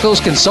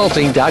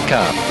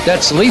LisaChicklesConsulting.com.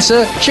 That's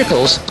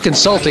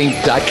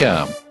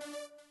LisaChicklesConsulting.com.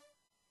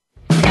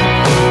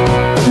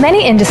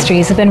 Many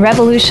industries have been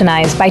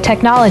revolutionized by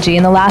technology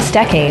in the last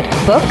decade.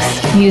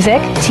 Books,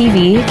 music,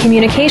 TV,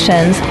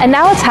 communications, and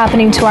now it's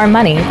happening to our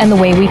money and the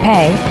way we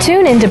pay.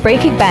 Tune in to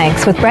Breaking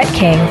Banks with Brett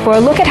King for a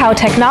look at how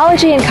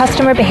technology and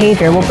customer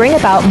behavior will bring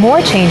about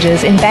more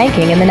changes in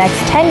banking in the next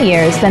 10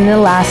 years than in the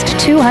last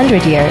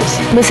 200 years.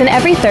 Listen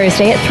every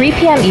Thursday at 3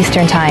 p.m.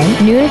 Eastern Time,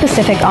 noon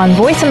Pacific on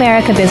Voice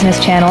America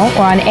Business Channel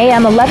or on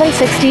AM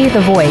 1160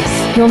 The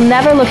Voice. You'll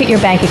never look at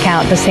your bank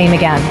account the same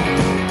again.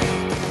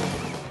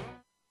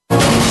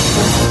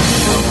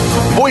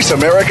 Voice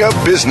America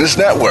Business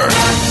Network,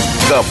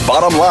 the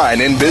bottom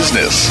line in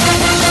business.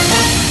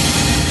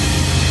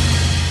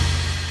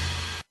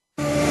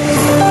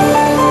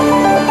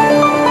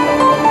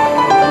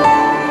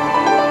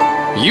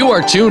 You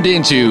are tuned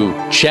into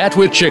Chat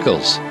with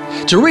Chickles.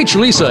 To reach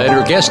Lisa and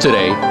her guest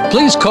today,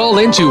 please call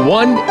into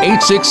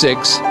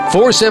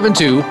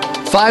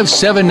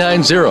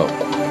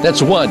 1-866-472-5790.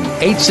 That's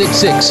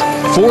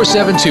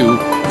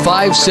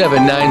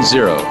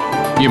 1-866-472-5790.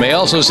 You may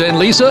also send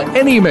Lisa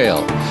an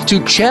email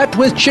to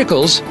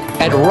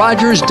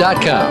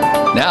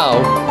chatwithchickles@rogers.com.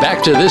 Now,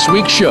 back to this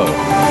week's show.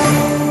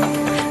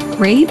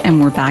 Great,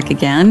 and we're back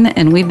again,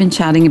 and we've been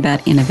chatting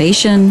about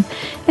innovation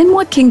and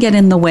what can get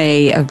in the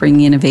way of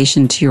bringing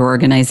innovation to your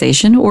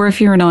organization, or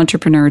if you're an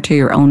entrepreneur, to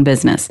your own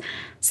business.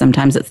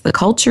 Sometimes it's the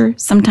culture,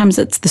 sometimes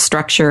it's the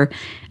structure,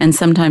 and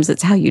sometimes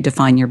it's how you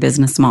define your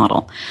business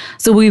model.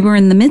 So we were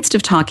in the midst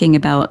of talking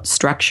about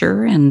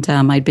structure, and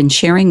I'd been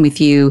sharing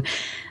with you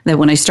that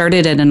when I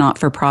started at a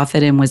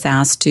not-for-profit and was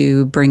asked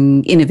to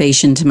bring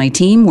innovation to my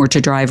team or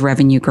to drive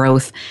revenue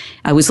growth,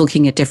 I was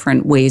looking at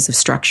different ways of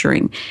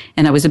structuring.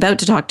 And I was about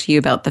to talk to you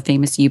about the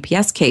famous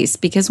UPS case,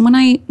 because when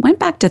I went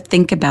back to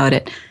think about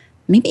it,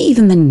 maybe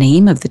even the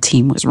name of the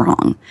team was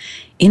wrong.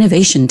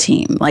 Innovation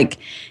team. Like,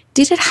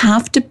 did it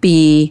have to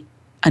be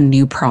a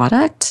new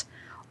product?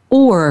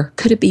 Or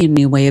could it be a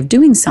new way of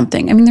doing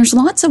something? I mean, there's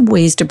lots of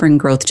ways to bring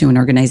growth to an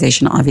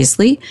organization,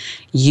 obviously.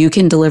 You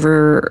can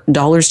deliver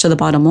dollars to the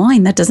bottom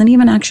line. That doesn't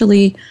even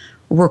actually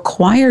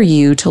require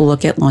you to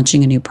look at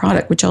launching a new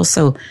product, which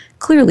also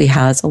clearly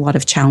has a lot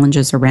of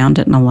challenges around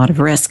it and a lot of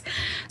risk.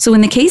 So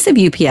in the case of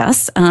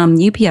UPS,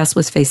 UPS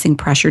was facing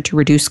pressure to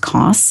reduce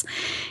costs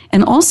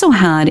and also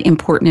had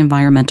important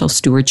environmental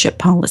stewardship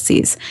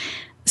policies.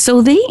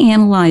 So they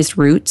analyzed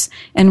routes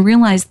and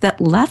realized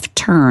that left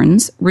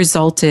turns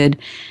resulted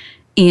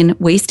in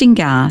wasting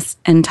gas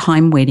and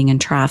time waiting in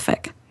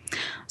traffic.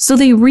 So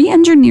they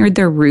re-engineered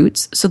their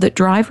routes so that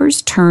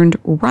drivers turned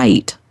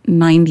right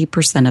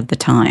 90% of the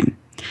time.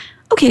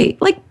 Okay,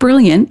 like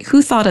brilliant.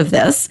 Who thought of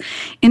this?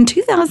 In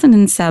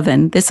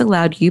 2007, this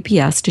allowed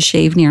UPS to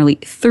shave nearly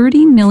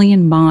 30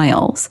 million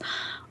miles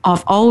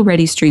off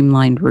already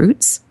streamlined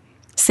routes,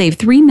 save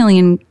 3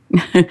 million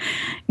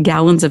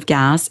gallons of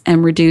gas,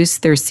 and reduce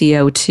their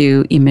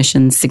CO2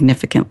 emissions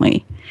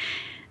significantly.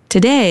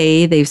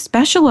 Today, they've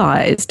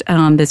specialized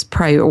this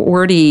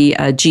priority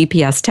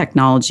GPS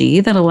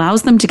technology that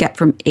allows them to get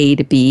from A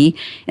to B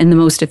in the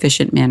most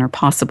efficient manner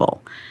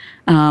possible.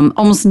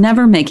 Almost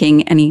never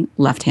making any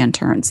left-hand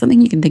turns. Something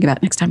you can think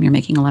about next time you're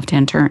making a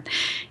left-hand turn.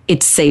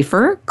 It's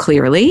safer,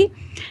 clearly,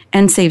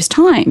 and saves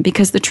time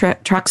because the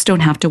trucks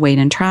don't have to wait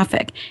in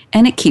traffic,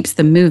 and it keeps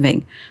them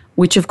moving,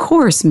 which of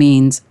course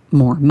means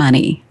more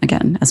money.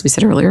 Again, as we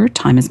said earlier,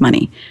 time is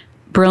money.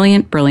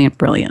 Brilliant, brilliant,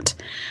 brilliant.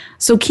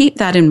 So keep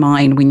that in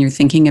mind when you're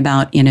thinking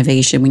about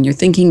innovation, when you're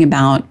thinking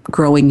about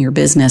growing your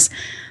business.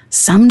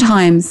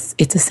 Sometimes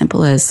it's as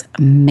simple as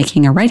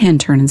making a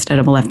right-hand turn instead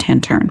of a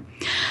left-hand turn.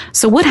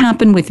 So what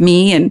happened with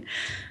me and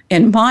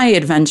in my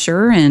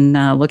adventure and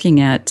looking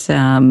at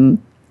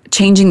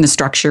changing the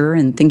structure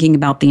and thinking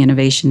about the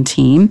innovation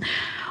team?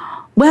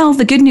 Well,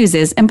 the good news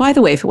is, and by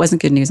the way, if it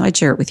wasn't good news, I'd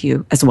share it with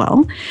you as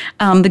well.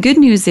 The good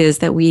news is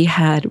that we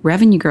had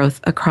revenue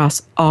growth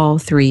across all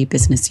three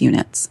business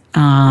units.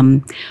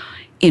 In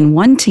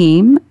one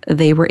team,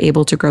 they were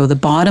able to grow the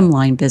bottom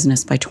line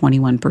business by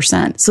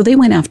 21%. So they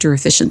went after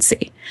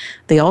efficiency.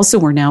 They also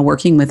were now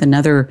working with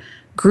another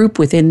group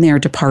within their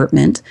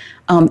department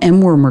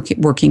and were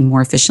working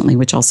more efficiently,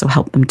 which also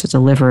helped them to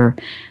deliver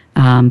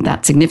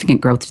that significant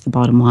growth to the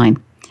bottom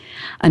line.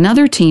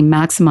 Another team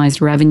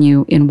maximized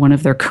revenue in one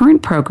of their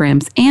current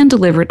programs and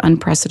delivered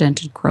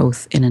unprecedented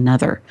growth in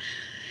another.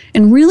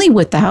 And really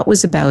what that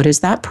was about is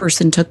that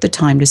person took the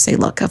time to say,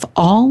 look, of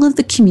all of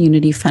the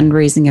community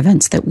fundraising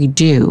events that we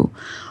do,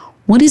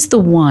 what is the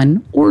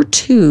one or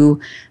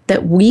two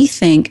that we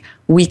think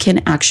we can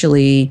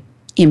actually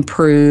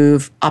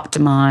improve,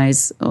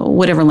 optimize,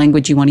 whatever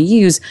language you want to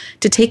use,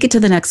 to take it to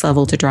the next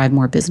level to drive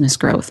more business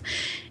growth?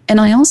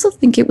 And I also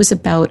think it was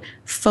about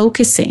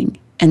focusing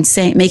and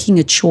making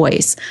a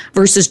choice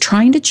versus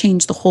trying to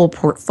change the whole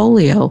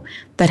portfolio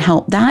that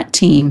helped that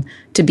team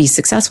to be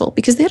successful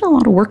because they had a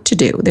lot of work to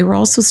do. They were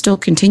also still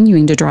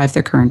continuing to drive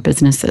their current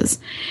businesses.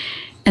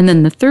 And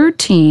then the third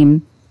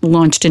team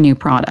launched a new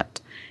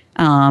product.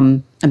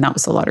 And that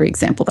was the lottery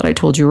example that I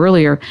told you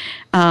earlier,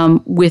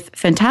 with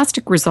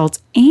fantastic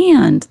results.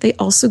 And they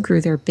also grew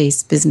their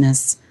base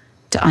business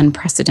to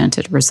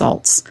unprecedented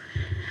results.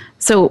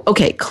 So,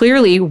 okay,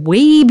 clearly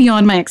way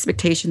beyond my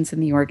expectations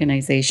in the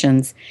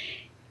organizations.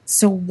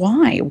 So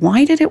why?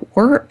 Why did it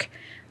work?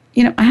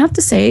 I have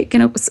to say,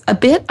 it was a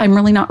bit, I'm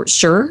really not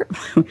sure.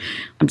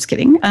 I'm just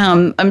kidding.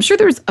 I'm sure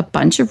there's a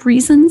bunch of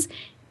reasons,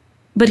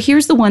 but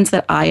here's the ones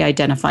that I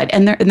identified.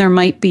 And there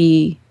might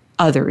be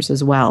others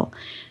as well.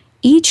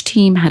 Each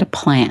team had a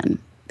plan.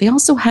 They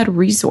also had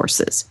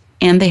resources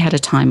and they had a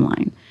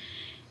timeline.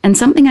 And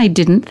something I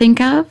didn't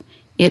think of,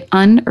 it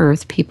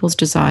unearthed people's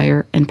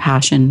desire and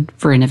passion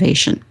for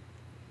innovation.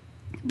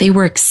 They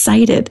were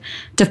excited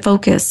to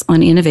focus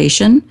on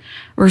innovation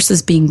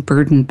versus being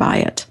burdened by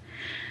it,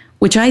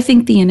 which I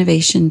think the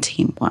innovation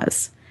team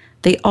was.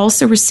 They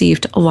also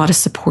received a lot of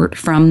support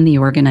from the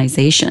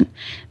organization.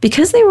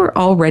 Because they were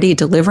already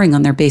delivering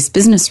on their base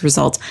business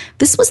results,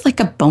 this was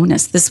like a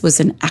bonus. This was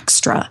an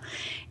extra.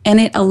 And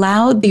it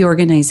allowed the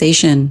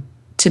organization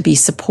to be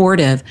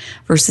supportive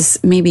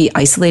versus maybe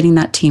isolating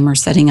that team or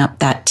setting up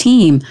that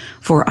team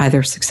for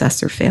either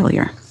success or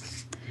failure.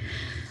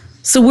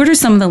 So what are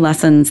some of the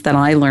lessons that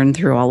I learned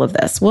through all of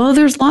this? Well,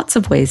 there's lots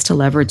of ways to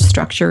leverage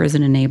structure as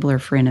an enabler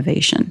for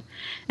innovation.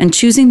 And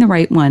choosing the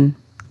right one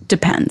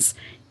depends.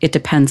 It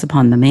depends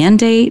upon the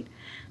mandate,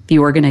 the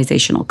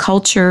organizational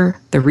culture,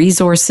 the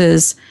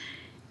resources,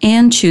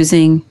 and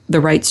choosing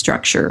the right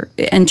structure.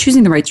 And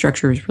choosing the right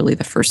structure is really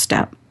the first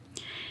step.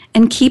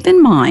 And keep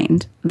in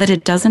mind that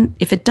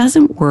if it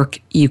doesn't work,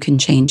 you can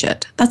change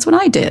it. That's what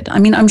I did. I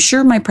mean, I'm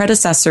sure my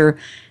predecessor,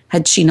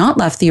 had she not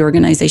left the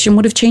organization,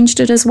 would have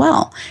changed it as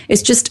well.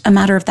 It's just a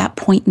matter of that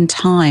point in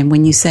time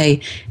when you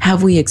say,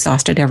 have we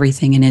exhausted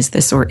everything, and is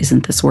this or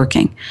isn't this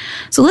working?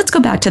 So let's go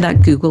back to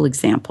that Google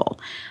example.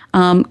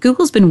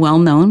 Google's been well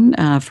known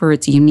for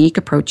its unique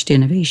approach to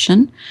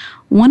innovation.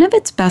 One of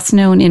its best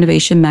known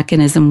innovation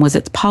mechanism was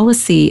its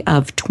policy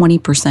of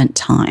 20%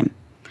 time.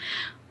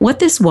 What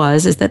this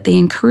was is that they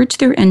encouraged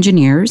their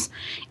engineers,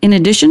 in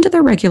addition to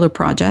their regular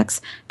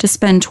projects, to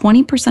spend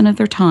 20% of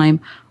their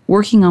time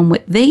working on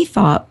what they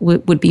thought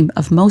would be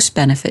of most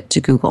benefit to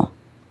Google.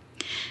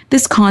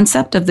 This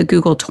concept of the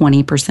Google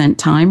 20%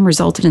 time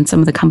resulted in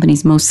some of the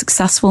company's most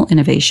successful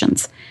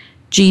innovations: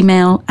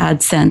 Gmail,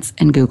 AdSense,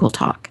 and Google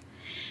Talk.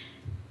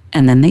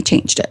 And then they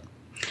changed it.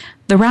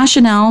 The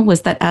rationale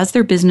was that as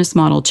their business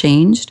model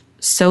changed,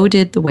 so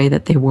did the way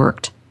that they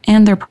worked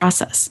and their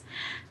process.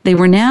 They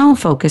were now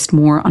focused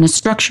more on a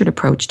structured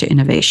approach to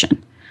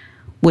innovation.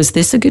 Was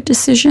this a good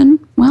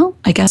decision? Well,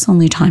 I guess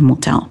only time will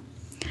tell.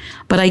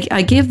 But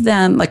I give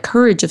them the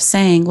courage of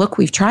saying, look,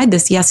 we've tried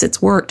this. Yes,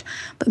 it's worked,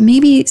 but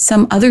maybe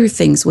some other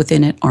things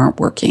within it aren't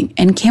working.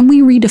 And can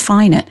we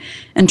redefine it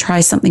and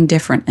try something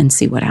different and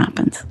see what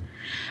happens?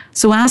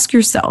 So ask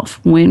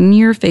yourself, when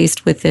you're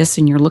faced with this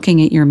and you're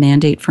looking at your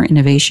mandate for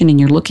innovation and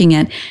you're looking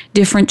at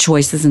different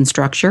choices and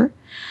structure,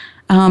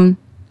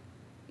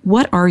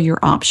 what are your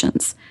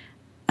options?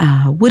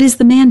 What is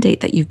the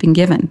mandate that you've been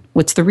given?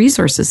 What's the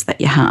resources that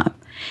you have?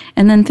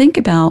 And then think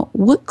about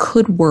what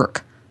could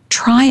work.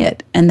 Try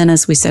it. And then,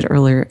 as we said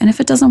earlier, and if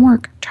it doesn't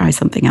work, try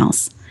something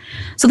else.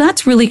 So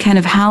that's really kind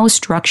of how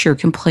structure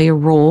can play a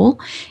role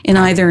in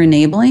either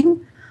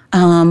enabling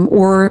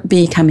or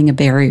becoming a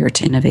barrier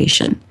to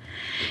innovation.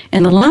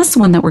 And the last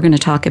one that we're going to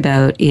talk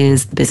about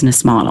is the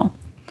business model.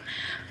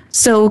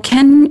 So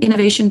can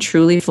innovation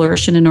truly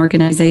flourish in an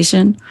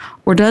organization,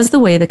 or does the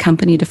way the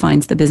company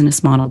defines the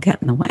business model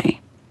get in the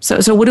way?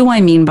 So what do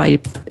I mean by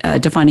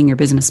defining your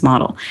business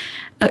model?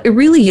 It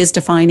really is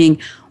defining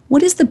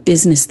what is the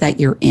business that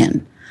you're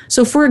in.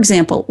 So for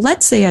example,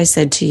 let's say I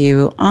said to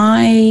you,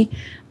 my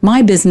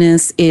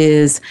business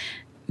is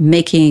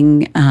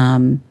making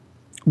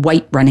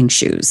white running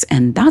shoes,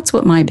 and that's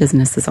what my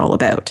business is all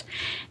about.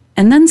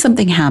 And then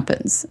something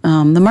happens.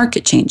 The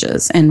market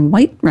changes, and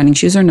white running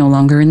shoes are no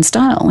longer in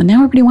style, and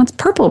now everybody wants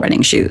purple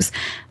running shoes.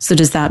 So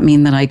does that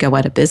mean that I go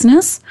out of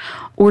business?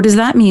 Or does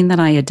that mean that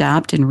I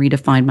adapt and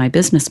redefine my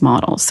business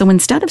model? So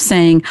instead of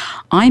saying,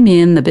 I'm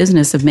in the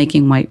business of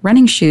making white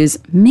running shoes,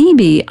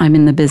 maybe I'm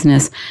in the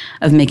business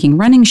of making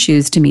running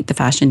shoes to meet the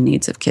fashion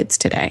needs of kids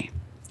today,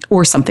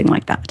 or something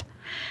like that.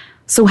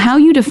 So how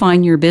you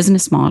define your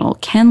business model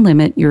can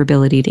limit your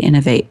ability to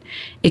innovate.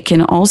 It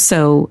can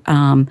also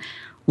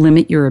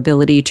limit your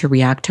ability to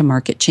react to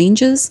market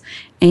changes,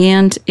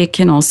 and it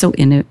can also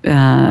get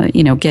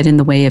in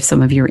the way of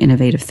some of your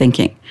innovative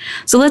thinking.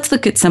 So let's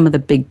look at some of the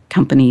big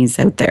companies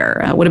out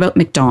there. What about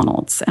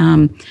McDonald's?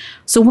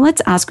 So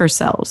let's ask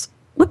ourselves,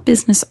 what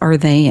business are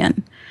they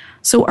in?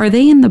 So are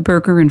they in the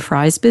burger and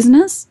fries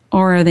business,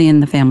 or are they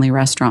in the family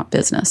restaurant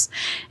business?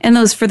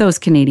 And for those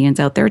Canadians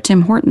out there,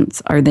 Tim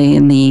Hortons, are they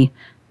in the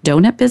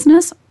donut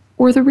business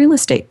or the real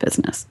estate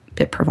business?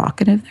 Bit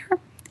provocative there.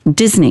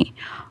 Disney,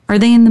 are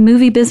they in the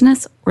movie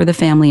business or the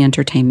family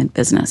entertainment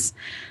business?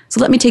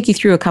 So let me take you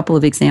through a couple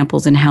of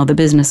examples in how the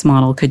business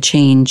model could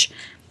change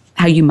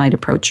how you might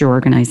approach your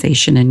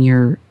organization and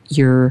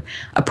your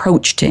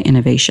approach to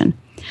innovation.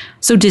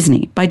 So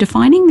Disney, by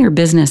defining their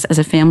business as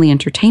a family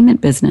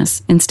entertainment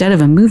business instead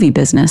of a movie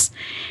business,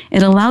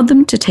 it allowed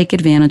them to take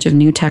advantage of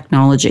new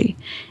technology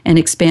and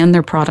expand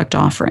their product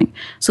offering.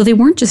 So they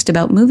weren't just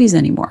about movies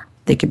anymore.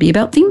 They could be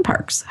about theme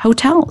parks,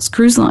 hotels,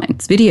 cruise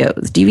lines,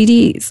 videos,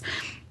 DVDs,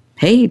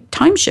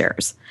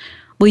 timeshares.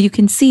 Well, you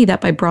can see that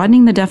by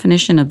broadening the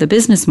definition of the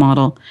business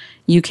model,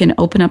 you can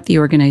open up the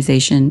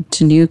organization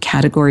to new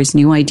categories,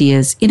 new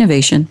ideas,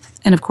 innovation,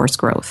 and of course,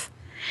 growth.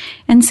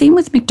 And same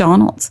with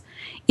McDonald's.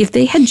 If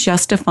they had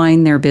just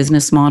defined their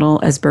business model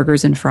as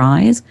burgers and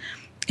fries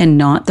and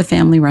not the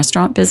family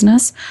restaurant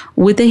business,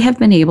 would they have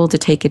been able to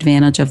take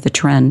advantage of the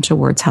trend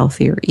towards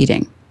healthier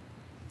eating?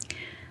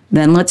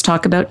 Then let's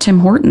talk about Tim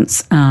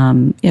Hortons,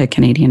 a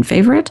Canadian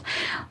favorite.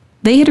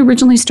 They had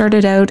originally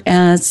started out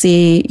as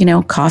a,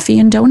 coffee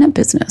and donut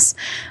business.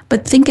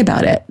 But think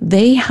about it.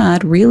 They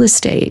had real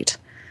estate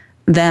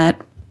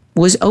that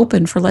was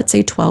open for, let's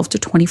say, 12 to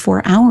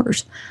 24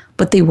 hours,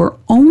 but they were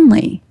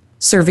only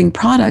serving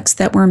products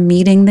that were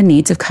meeting the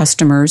needs of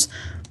customers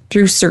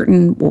through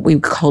certain, what we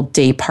call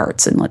day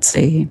parts in, let's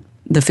say,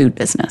 the food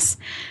business.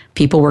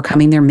 People were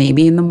coming there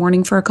maybe in the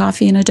morning for a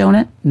coffee and a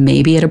donut,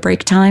 maybe at a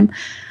break time,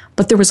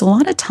 but there was a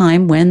lot of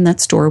time when that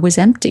store was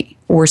empty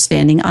or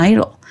standing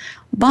idle.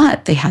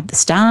 But they had the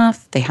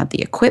staff, they had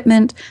the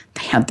equipment,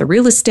 they had the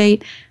real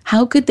estate.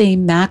 How could they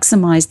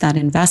maximize that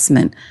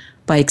investment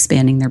by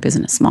expanding their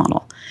business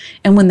model?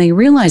 And when they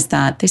realized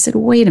that, they said,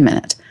 wait a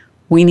minute,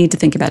 we need to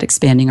think about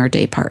expanding our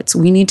day parts.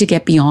 We need to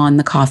get beyond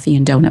the coffee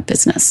and donut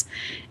business.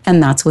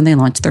 And that's when they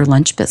launched their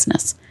lunch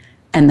business.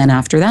 And then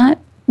after that,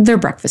 their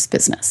breakfast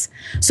business.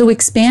 So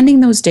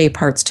expanding those day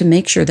parts to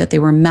make sure that they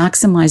were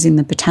maximizing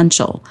the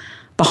potential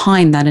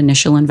behind that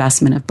initial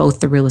investment of both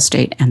the real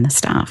estate and the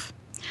staff.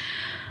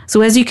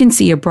 So as you can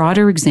see, a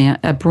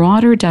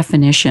broader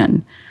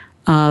definition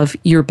of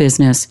your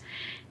business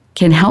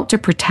can help to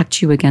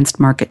protect you against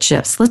market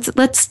shifts.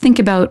 Let's think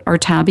about our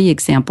Tabby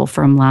example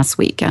from last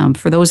week.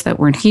 For those that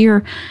weren't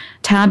here,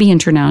 Tabby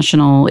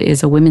International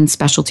is a women's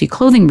specialty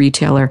clothing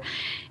retailer,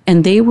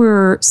 and they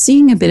were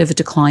seeing a bit of a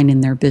decline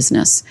in their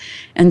business.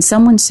 And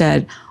someone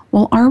said,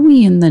 well, are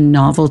we in the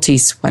novelty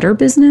sweater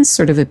business,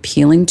 sort of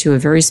appealing to a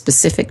very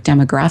specific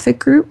demographic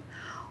group?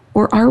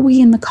 Or are we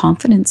in the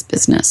confidence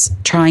business,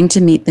 trying to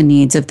meet the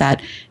needs of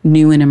that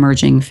new and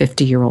emerging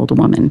 50-year-old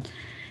woman?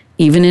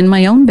 Even in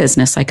my own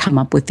business, I come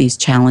up with these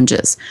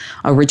challenges.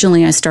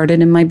 Originally, I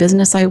started in my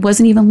business, I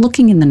wasn't even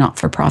looking in the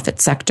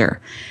not-for-profit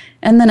sector.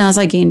 And then as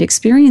I gained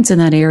experience in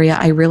that area,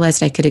 I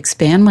realized I could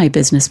expand my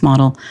business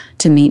model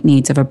to meet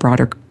needs of a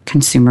broader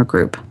consumer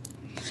group.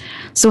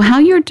 So how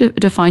you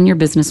define your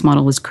business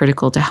model is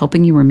critical to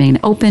helping you remain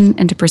open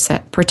and to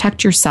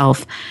protect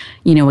yourself,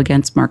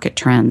 against market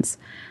trends.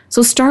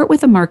 So start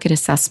with a market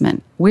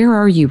assessment. Where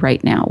are you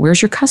right now?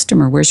 Where's your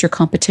customer? Where's your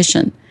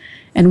competition?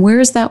 And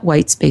where's that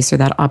white space or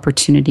that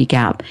opportunity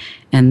gap?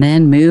 And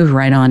then move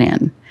right on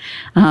in.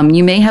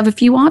 You may have a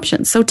few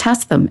options, so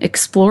test them,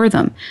 explore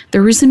them.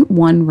 There isn't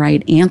one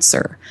right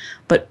answer,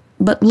 but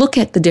look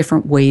at the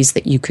different ways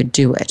that you could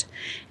do it.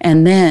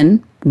 And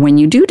then when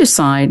you do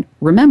decide,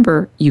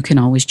 remember, you can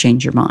always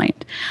change your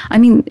mind. I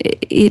mean,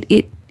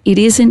 it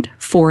isn't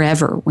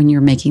forever when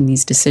you're making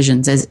these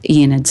decisions, as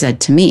Ian had said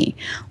to me.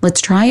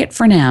 Let's try it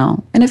for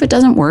now, and if it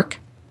doesn't work,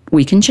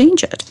 we can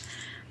change it.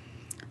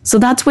 So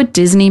that's what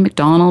Disney,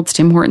 McDonald's,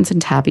 Tim Hortons,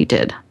 and Tabby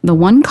did. The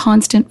one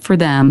constant for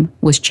them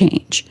was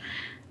change.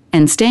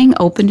 And staying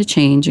open to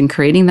change and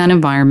creating that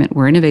environment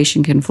where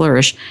innovation can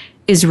flourish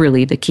is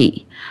really the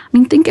key. I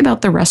mean, think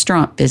about the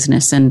restaurant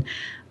business, and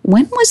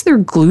when was there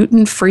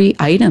gluten-free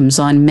items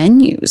on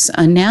menus?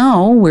 And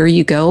now where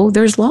you go,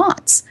 there's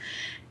lots.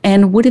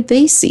 And what did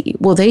they see?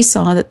 Well, they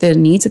saw that the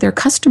needs of their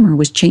customer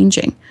was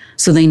changing,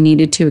 so they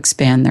needed to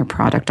expand their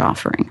product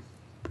offering.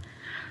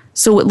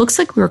 So it looks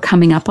like we're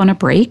coming up on a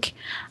break.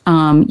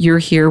 You're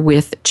here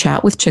with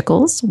Chat with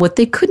Chickles, what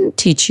they couldn't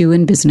teach you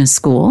in business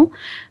school,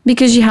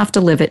 because you have to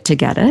live it to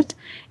get it.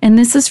 And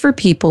this is for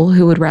people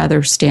who would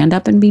rather stand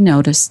up and be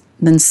noticed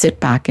than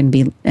sit back and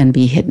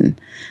be hidden.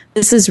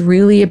 This is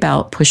really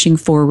about pushing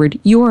forward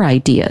your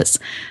ideas,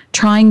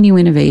 trying new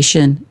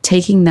innovation,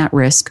 taking that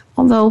risk,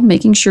 although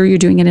making sure you're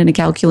doing it in a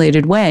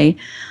calculated way,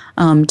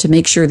 to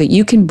make sure that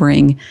you can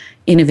bring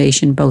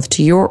innovation both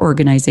to your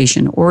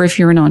organization or, if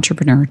you're an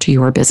entrepreneur, to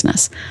your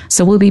business.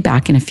 So we'll be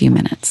back in a few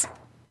minutes.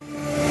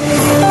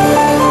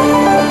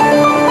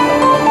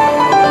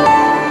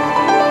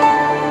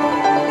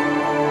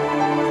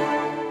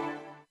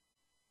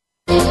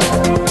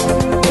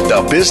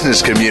 The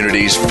business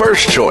community's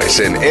first choice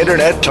in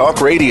Internet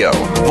Talk Radio,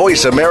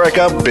 Voice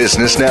America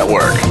Business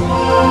Network.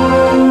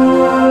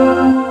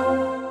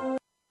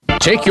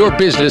 Take your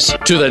business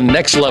to the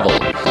next level.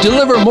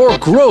 Deliver more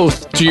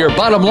growth to your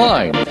bottom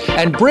line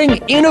and bring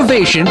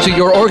innovation to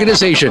your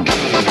organization.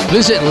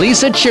 Visit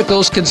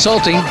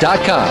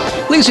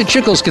LisaChicklesConsulting.com. Lisa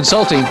Chickles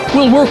Consulting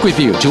will work with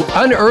you to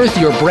unearth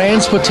your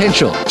brand's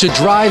potential to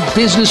drive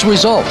business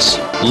results.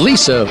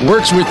 Lisa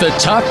works with the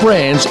top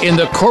brands in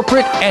the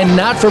corporate and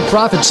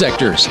not-for-profit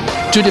sectors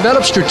to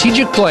develop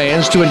strategic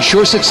plans to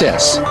ensure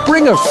success.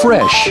 Bring a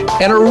fresh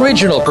and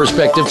original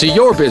perspective to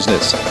your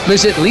business.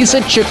 Visit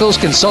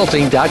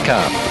LisaChicklesConsulting.com.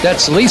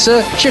 That's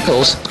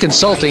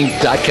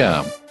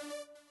LisaChicklesConsulting.com.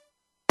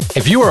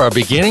 If you are a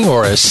beginning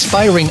or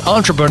aspiring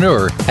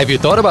entrepreneur, have you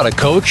thought about a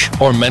coach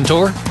or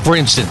mentor? For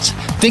instance,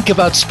 think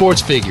about sports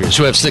figures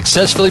who have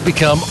successfully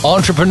become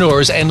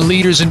entrepreneurs and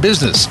leaders in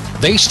business.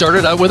 They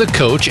started out with a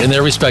coach in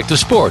their respective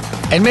sport,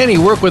 and many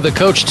work with a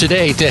coach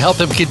today to help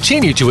them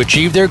continue to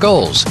achieve their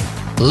goals.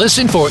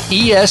 Listen for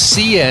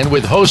ESCN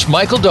with host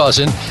Michael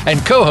Dawson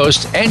and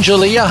co-host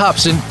Angelia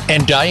Hobson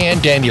and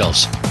Diane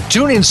Daniels.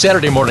 Tune in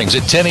Saturday mornings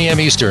at 10 a.m.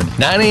 Eastern,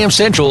 9 a.m.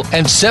 Central,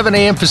 and 7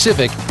 a.m.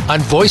 Pacific on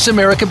Voice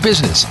America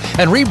Business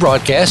and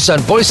rebroadcasts on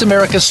Voice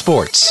America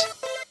Sports.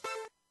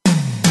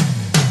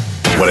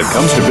 When it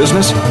comes to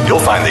business, you'll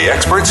find the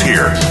experts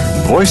here.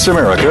 Voice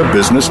America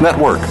Business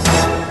Network.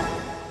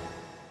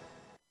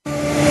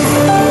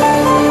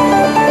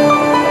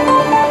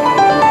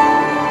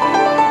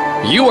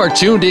 You are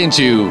tuned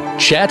into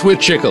Chat with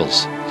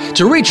Chickles.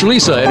 To reach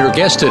Lisa and her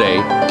guest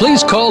today,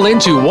 please call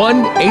into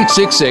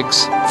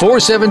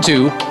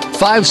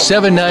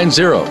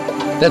 1-866-472-5790.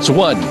 That's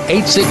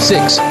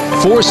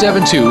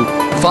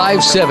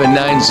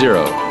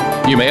 1-866-472-5790.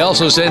 You may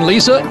also send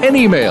Lisa an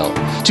email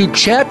to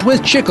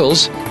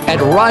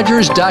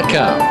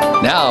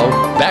chatwithchickles@rogers.com.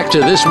 Now, back to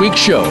this week's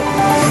show.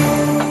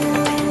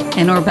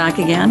 And we're back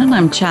again, and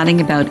I'm chatting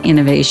about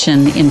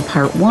innovation in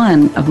part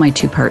 1 of my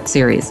 2-part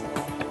series.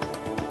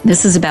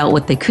 This is about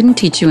what they couldn't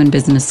teach you in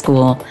business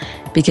school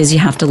because you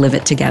have to live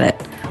it to get it.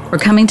 We're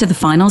coming to the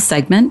final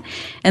segment,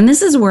 and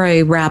this is where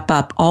I wrap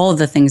up all of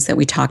the things that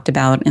we talked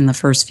about in the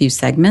first few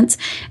segments,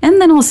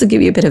 and then also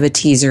give you a bit of a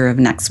teaser of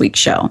next week's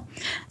show.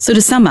 So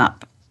to sum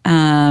up,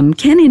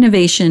 can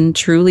innovation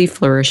truly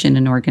flourish in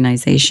an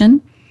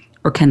organization?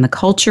 Or can the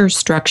culture,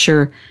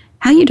 structure,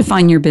 how you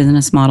define your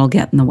business model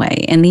get in the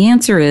way? And the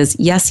answer is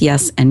yes,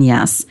 yes, and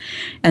yes.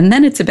 And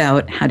then it's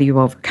about how do you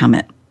overcome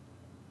it?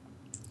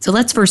 So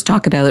let's first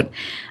talk about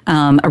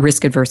a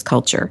risk-averse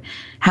culture,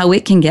 how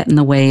it can get in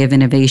the way of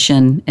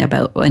innovation,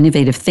 about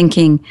innovative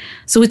thinking.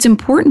 So it's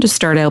important to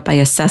start out by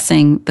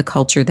assessing the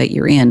culture that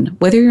you're in.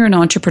 Whether you're an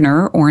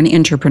entrepreneur or an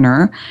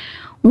intrapreneur,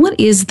 what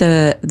is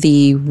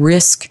the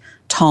risk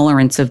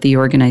tolerance of the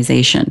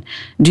organization?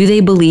 Do they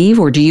believe,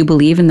 or do you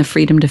believe in the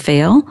freedom to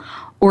fail?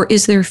 Or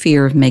is there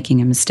fear of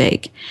making a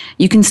mistake?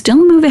 You can still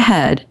move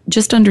ahead,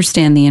 just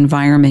understand the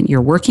environment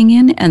you're working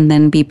in and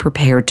then be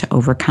prepared to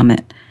overcome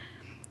it.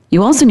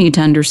 You also need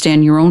to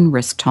understand your own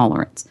risk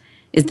tolerance.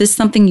 Is this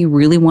something you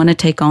really want to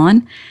take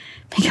on?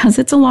 Because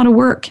it's a lot of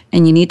work,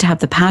 and you need to have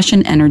the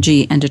passion,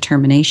 energy, and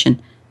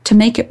determination to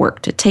make it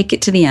work, to take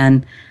it to the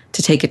end,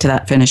 to take it to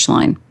that finish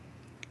line.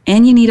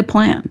 And you need a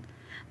plan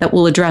that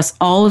will address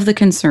all of the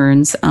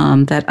concerns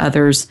that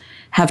others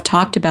have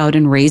talked about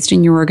and raised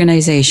in your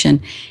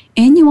organization.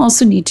 And you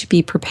also need to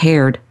be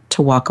prepared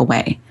to walk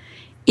away.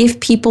 If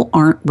people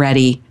aren't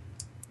ready,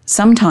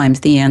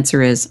 sometimes the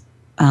answer is,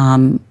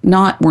 we're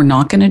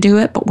not going to do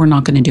it, but we're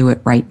not going to do it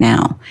right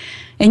now.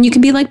 And you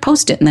can be like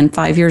Post-it, and then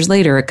 5 years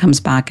later it comes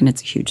back and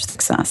it's a huge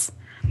success.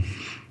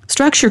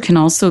 Structure can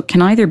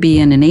either be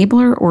an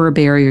enabler or a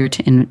barrier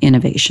to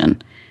innovation.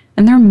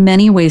 And there are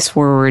many ways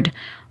forward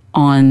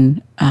on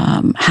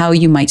how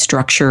you might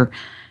structure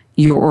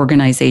your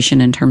organization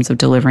in terms of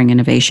delivering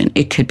innovation.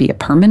 It could be a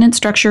permanent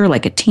structure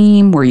like a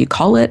team where you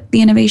call it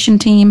the innovation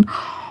team,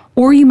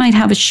 or you might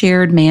have a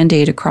shared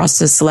mandate across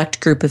a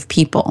select group of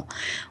people.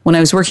 When I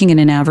was working in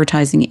an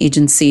advertising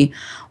agency,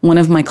 one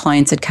of my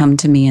clients had come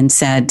to me and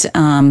said,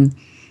 I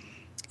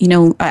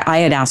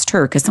had asked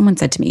her, because someone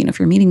said to me, if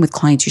you're meeting with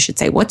clients, you should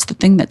say, what's the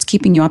thing that's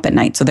keeping you up at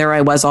night? So there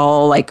I was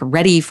all like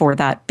ready for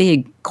that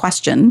big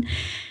question.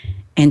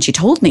 And she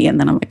told me, and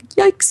then I'm like,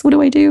 yikes, what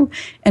do I do?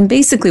 And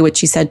basically what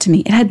she said to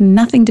me, it had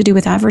nothing to do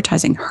with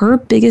advertising. Her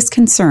biggest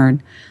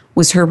concern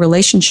was her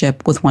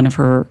relationship with one of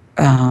her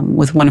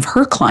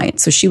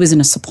clients. So she was in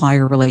a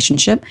supplier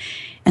relationship,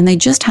 and they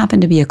just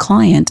happened to be a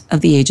client of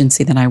the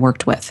agency that I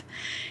worked with.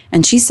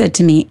 And she said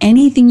to me,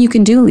 anything you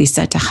can do,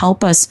 Lisa, to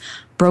help us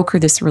broker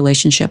this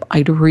relationship,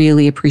 I'd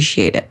really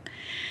appreciate it.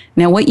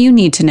 Now, what you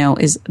need to know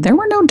is there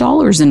were no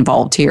dollars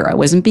involved here. I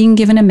wasn't being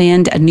given a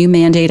new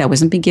mandate. I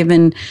wasn't being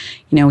given,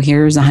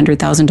 here's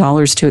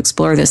 $100,000 to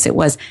explore this. It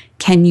was,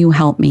 can you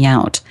help me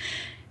out?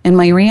 And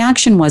my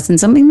reaction was, and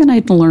something that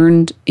I'd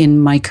learned in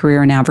my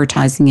career in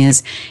advertising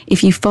is,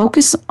 if you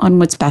focus on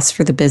what's best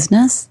for the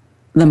business,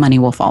 the money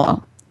will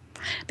follow.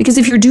 Because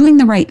if you're doing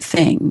the right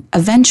thing,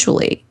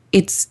 eventually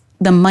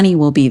the money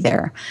will be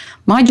there.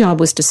 My job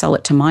was to sell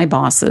it to my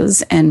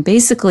bosses, and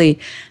basically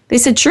they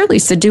said, sure,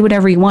 Lisa, do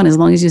whatever you want as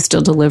long as you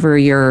still deliver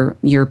your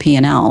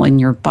P&L and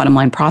your bottom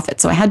line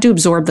profit. So I had to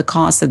absorb the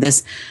cost of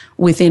this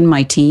within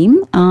my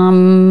team,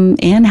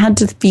 and had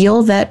to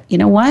feel that, you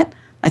know what?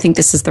 I think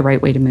this is the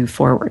right way to move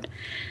forward.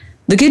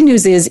 The good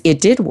news is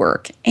it did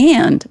work.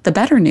 And the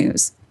better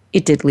news,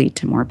 it did lead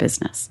to more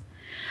business.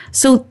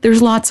 So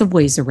there's lots of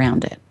ways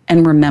around it.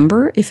 And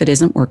remember, if it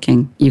isn't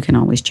working, you can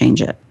always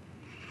change it.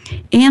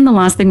 And the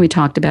last thing we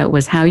talked about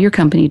was how your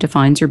company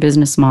defines your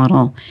business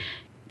model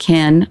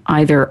can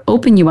either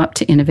open you up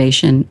to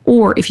innovation,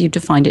 or if you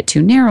defined it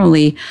too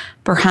narrowly,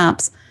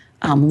 perhaps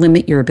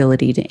limit your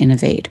ability to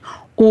innovate,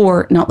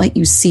 or not let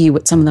you see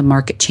what some of the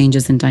market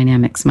changes and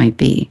dynamics might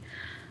be.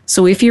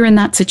 So if you're in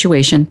that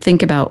situation,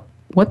 think about,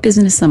 what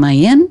business am I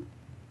in?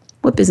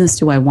 What business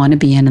do I want to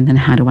be in? And then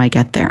how do I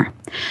get there?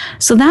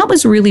 So that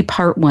was really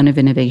part 1 of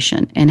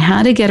innovation, and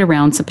how to get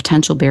around some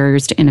potential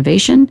barriers to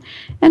innovation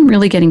and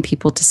really getting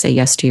people to say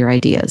yes to your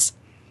ideas.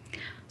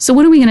 So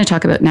what are we going to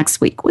talk about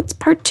next week? What's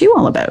part 2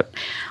 all about?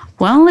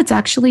 Well, it's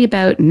actually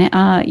about,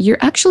 your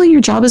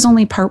job is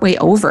only partway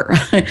over.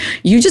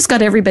 You just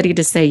got everybody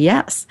to say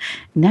yes.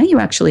 Now you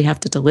actually have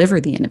to deliver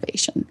the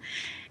innovation.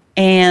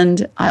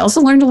 And I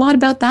also learned a lot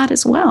about that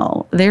as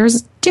well.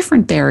 There's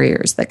different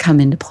barriers that come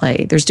into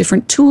play. There's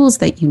different tools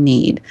that you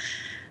need.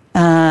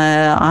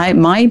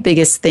 My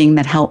biggest thing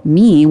that helped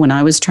me when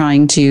I was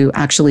trying to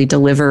actually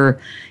deliver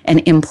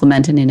and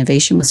implement an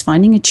innovation was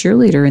finding a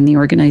cheerleader in the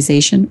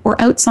organization or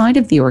outside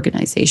of the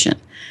organization.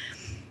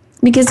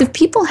 Because if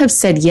people have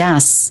said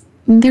yes,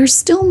 they're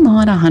still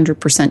not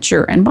 100%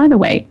 sure. And by the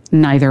way,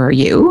 neither are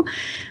you.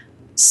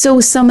 So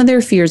some of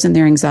their fears and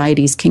their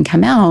anxieties can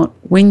come out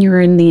when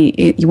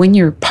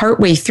you're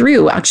partway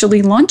through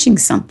actually launching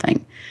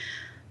something.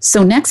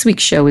 So next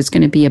week's show is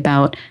going to be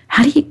about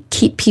how do you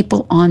keep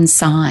people on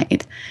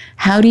side?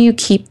 How do you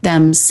keep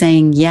them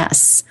saying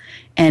yes?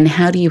 And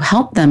how do you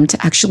help them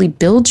to actually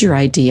build your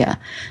idea?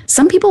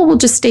 Some people will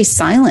just stay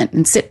silent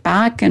and sit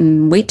back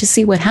and wait to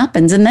see what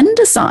happens and then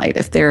decide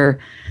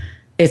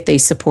if they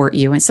support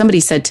you. And somebody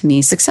said to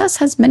me, success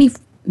has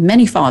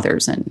many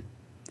fathers and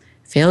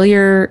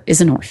failure is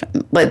an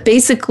orphan. But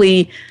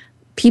basically,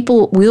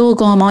 people will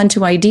go on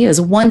to ideas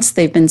once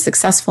they've been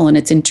successful. And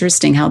it's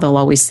interesting how they'll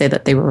always say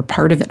that they were a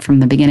part of it from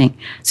the beginning.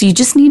 So you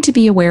just need to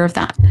be aware of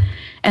that.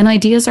 And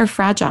ideas are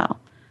fragile.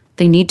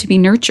 They need to be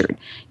nurtured.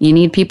 You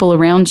need people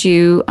around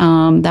you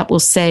that will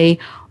say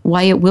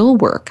why it will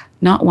work,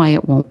 not why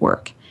it won't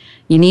work.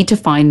 You need to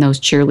find those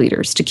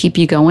cheerleaders to keep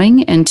you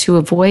going and to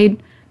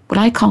avoid what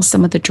I call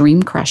some of the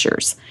dream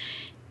crushers.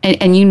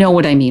 And you know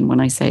what I mean when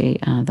I say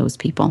those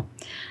people.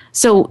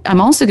 So I'm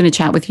also going to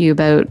chat with you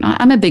about,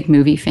 I'm a big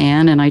movie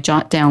fan, and I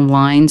jot down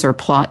lines or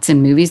plots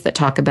in movies that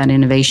talk about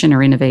innovation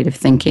or innovative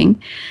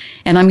thinking.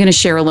 And I'm going to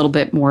share a little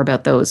bit more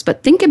about those.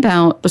 But think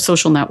about the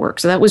social network.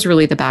 So that was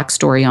really the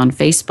backstory on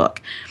Facebook.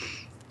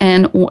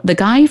 And the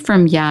guy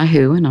from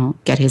Yahoo, and I'll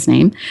get his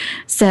name,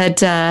 said,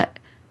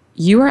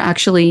 he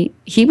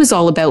was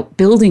all about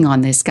building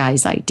on this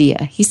guy's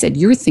idea. He said,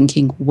 you're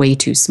thinking way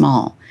too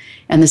small.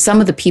 And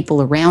some of the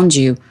people around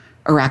you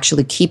are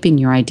actually keeping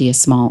your idea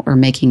small or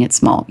making it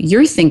small.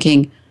 You're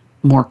thinking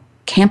more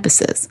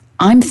campuses.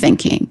 I'm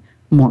thinking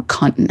more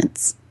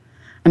continents.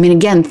 I mean,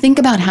 again, think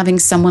about having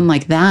someone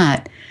like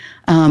that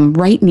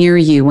right near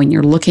you when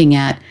you're looking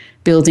at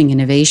building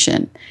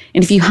innovation.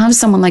 And if you have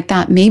someone like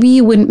that, maybe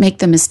you wouldn't make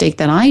the mistake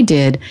that I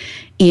did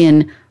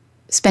in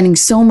spending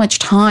so much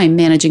time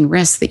managing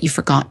risks that you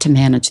forgot to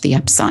manage the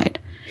upside.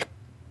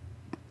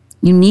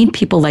 You need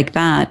people like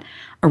that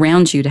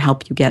around you to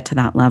help you get to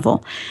that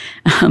level.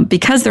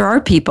 Because there are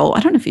people,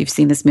 I don't know if you've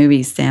seen this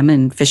movie,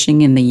 Salmon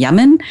Fishing in the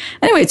Yemen.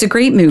 Anyway, it's a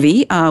great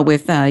movie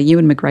with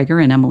Ewan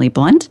McGregor and Emily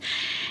Blunt.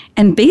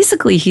 And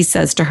basically he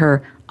says to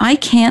her, I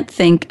can't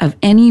think of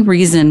any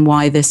reason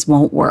why this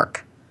won't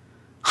work.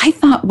 I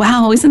thought,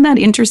 wow, isn't that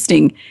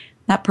interesting?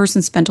 That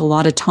person spent a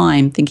lot of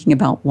time thinking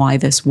about why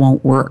this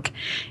won't work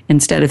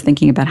instead of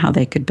thinking about how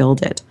they could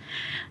build it.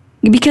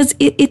 Because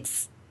it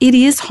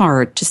is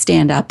hard to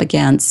stand up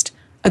against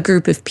a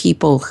group of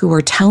people who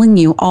are telling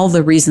you all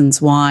the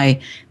reasons why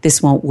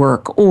this won't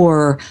work,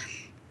 or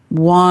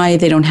why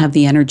they don't have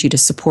the energy to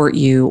support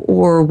you,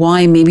 or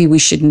why maybe we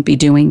shouldn't be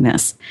doing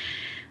this.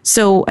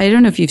 So I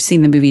don't know if you've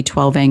seen the movie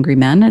 12 Angry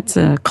Men. It's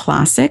a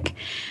classic.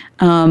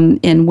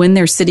 And when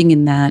they're sitting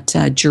in that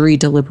jury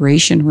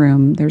deliberation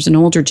room, there's an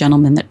older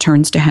gentleman that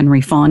turns to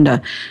Henry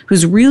Fonda,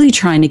 who's really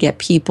trying to get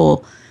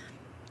people,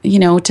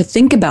 to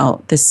think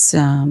about this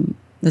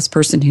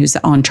person who's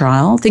on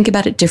trial, think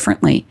about it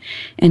differently.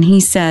 And he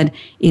said,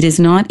 it is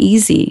not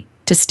easy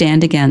to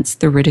stand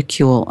against the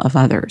ridicule of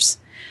others.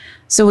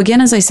 So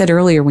again, as I said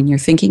earlier, when you're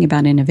thinking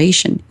about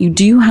innovation, you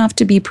do have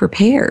to be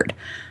prepared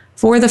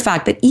for the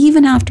fact that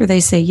even after they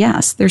say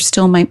yes, there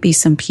still might be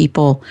some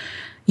people,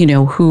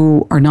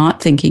 who are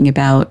not thinking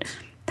about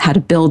how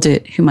to build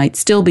it, who might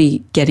still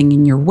be getting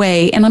in your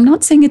way. And I'm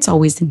not saying it's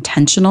always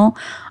intentional.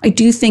 I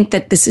do think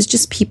that this is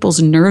just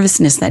people's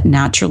nervousness that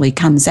naturally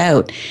comes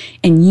out,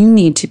 and you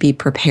need to be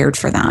prepared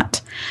for that.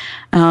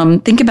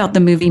 Think about the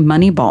movie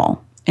Moneyball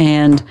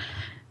and,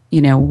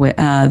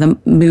 the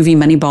movie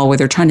Moneyball, where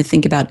they're trying to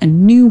think about a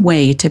new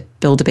way to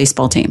build a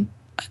baseball team.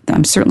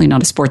 I'm certainly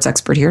not a sports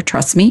expert here,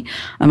 trust me.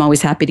 I'm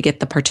always happy to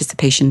get the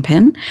participation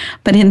pin.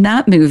 But in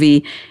that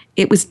movie,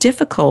 it was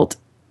difficult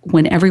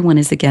when everyone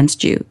is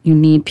against you. You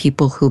need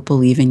people who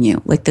believe in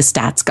you, like the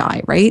stats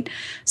guy, right?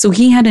 So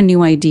he had a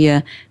new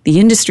idea. The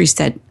industry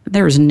said,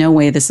 there is no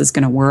way this is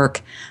going to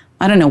work.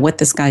 I don't know what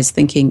this guy's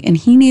thinking. And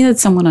he needed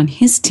someone on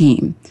his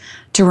team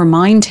to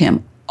remind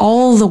him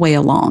all the way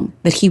along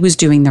that he was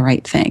doing the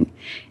right thing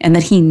and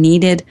that he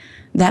needed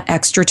that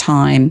extra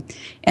time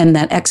and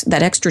that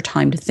extra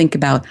time to think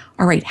about,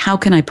 all right, how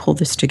can I pull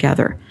this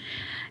together?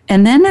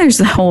 And then there's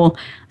the whole,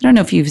 I don't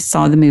know if you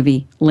saw the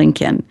movie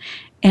Lincoln.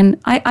 And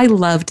I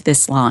loved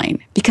this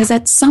line because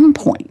at some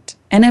point,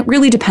 and it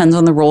really depends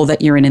on the role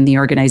that you're in the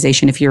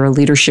organization, if you're a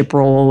leadership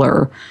role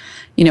or,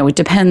 it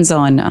depends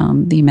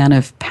on the amount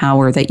of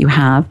power that you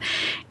have.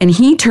 And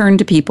he turned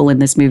to people in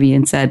this movie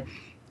and said,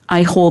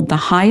 I hold the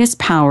highest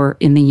power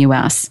in the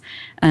U.S.,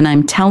 and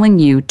I'm telling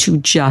you to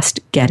just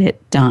get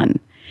it done.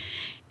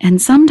 And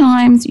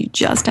sometimes you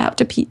just have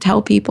to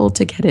tell people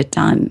to get it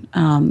done.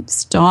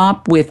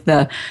 Stop with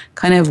the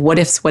kind of what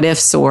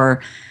ifs,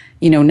 or,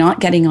 not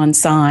getting on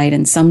side.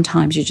 And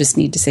sometimes you just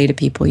need to say to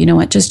people, you know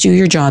what, just do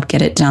your job,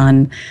 get it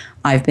done.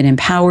 I've been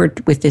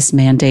empowered with this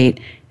mandate,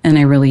 and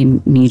I really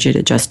need you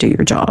to just do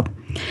your job.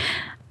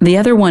 The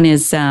other one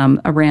is there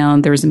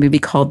was a movie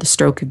called The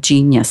Stroke of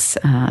Genius.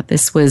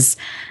 This was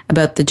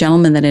about the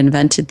gentleman that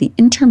invented the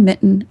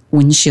intermittent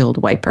windshield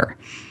wiper.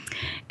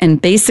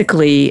 And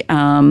basically,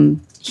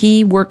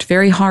 he worked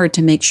very hard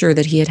to make sure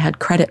that he had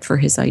credit for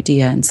his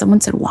idea. And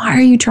someone said, "Why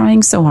are you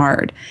trying so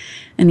hard?"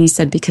 And he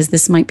said, "Because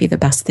this might be the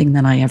best thing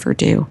that I ever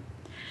do."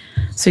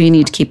 So you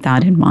need to keep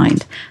that in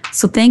mind.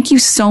 So thank you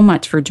so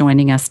much for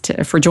joining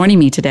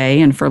me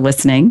today and for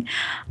listening.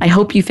 I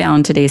hope you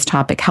found today's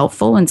topic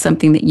helpful and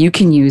something that you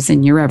can use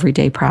in your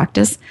everyday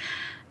practice.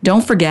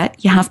 Don't forget,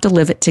 you have to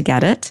live it to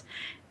get it.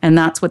 And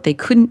that's what they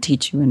couldn't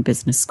teach you in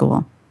business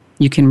school.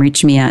 You can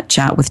reach me at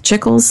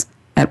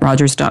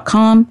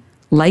chatwithchickles@rogers.com,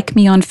 like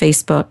me on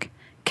Facebook,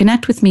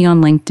 connect with me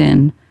on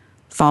LinkedIn,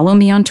 follow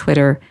me on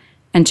Twitter,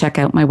 and check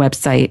out my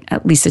website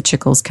at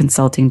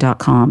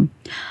lisachicklesconsulting.com.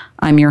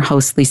 I'm your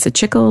host, Lisa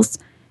Chickles.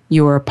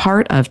 You are a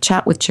part of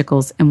Chat with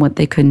Chickles and what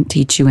they couldn't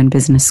teach you in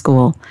business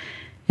school.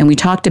 And we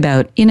talked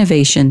about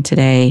innovation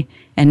today,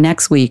 and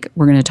next week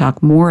we're going to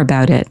talk more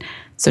about it.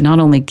 So not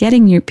only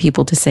getting your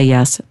people to say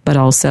yes, but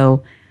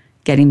also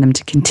getting them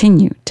to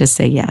continue to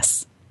say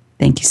yes.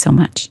 Thank you so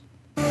much.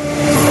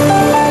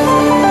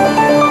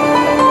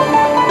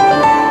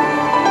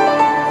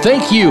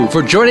 Thank you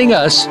for joining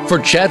us for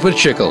Chat with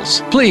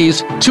Chickles.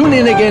 Please tune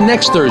in again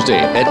next Thursday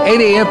at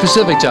 8 a.m.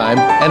 Pacific Time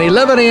and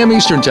 11 a.m.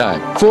 Eastern Time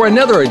for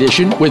another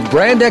edition with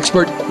brand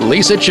expert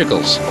Lisa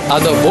Chickles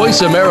on the Voice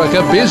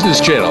America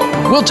Business Channel.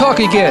 We'll talk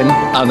again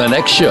on the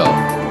next show.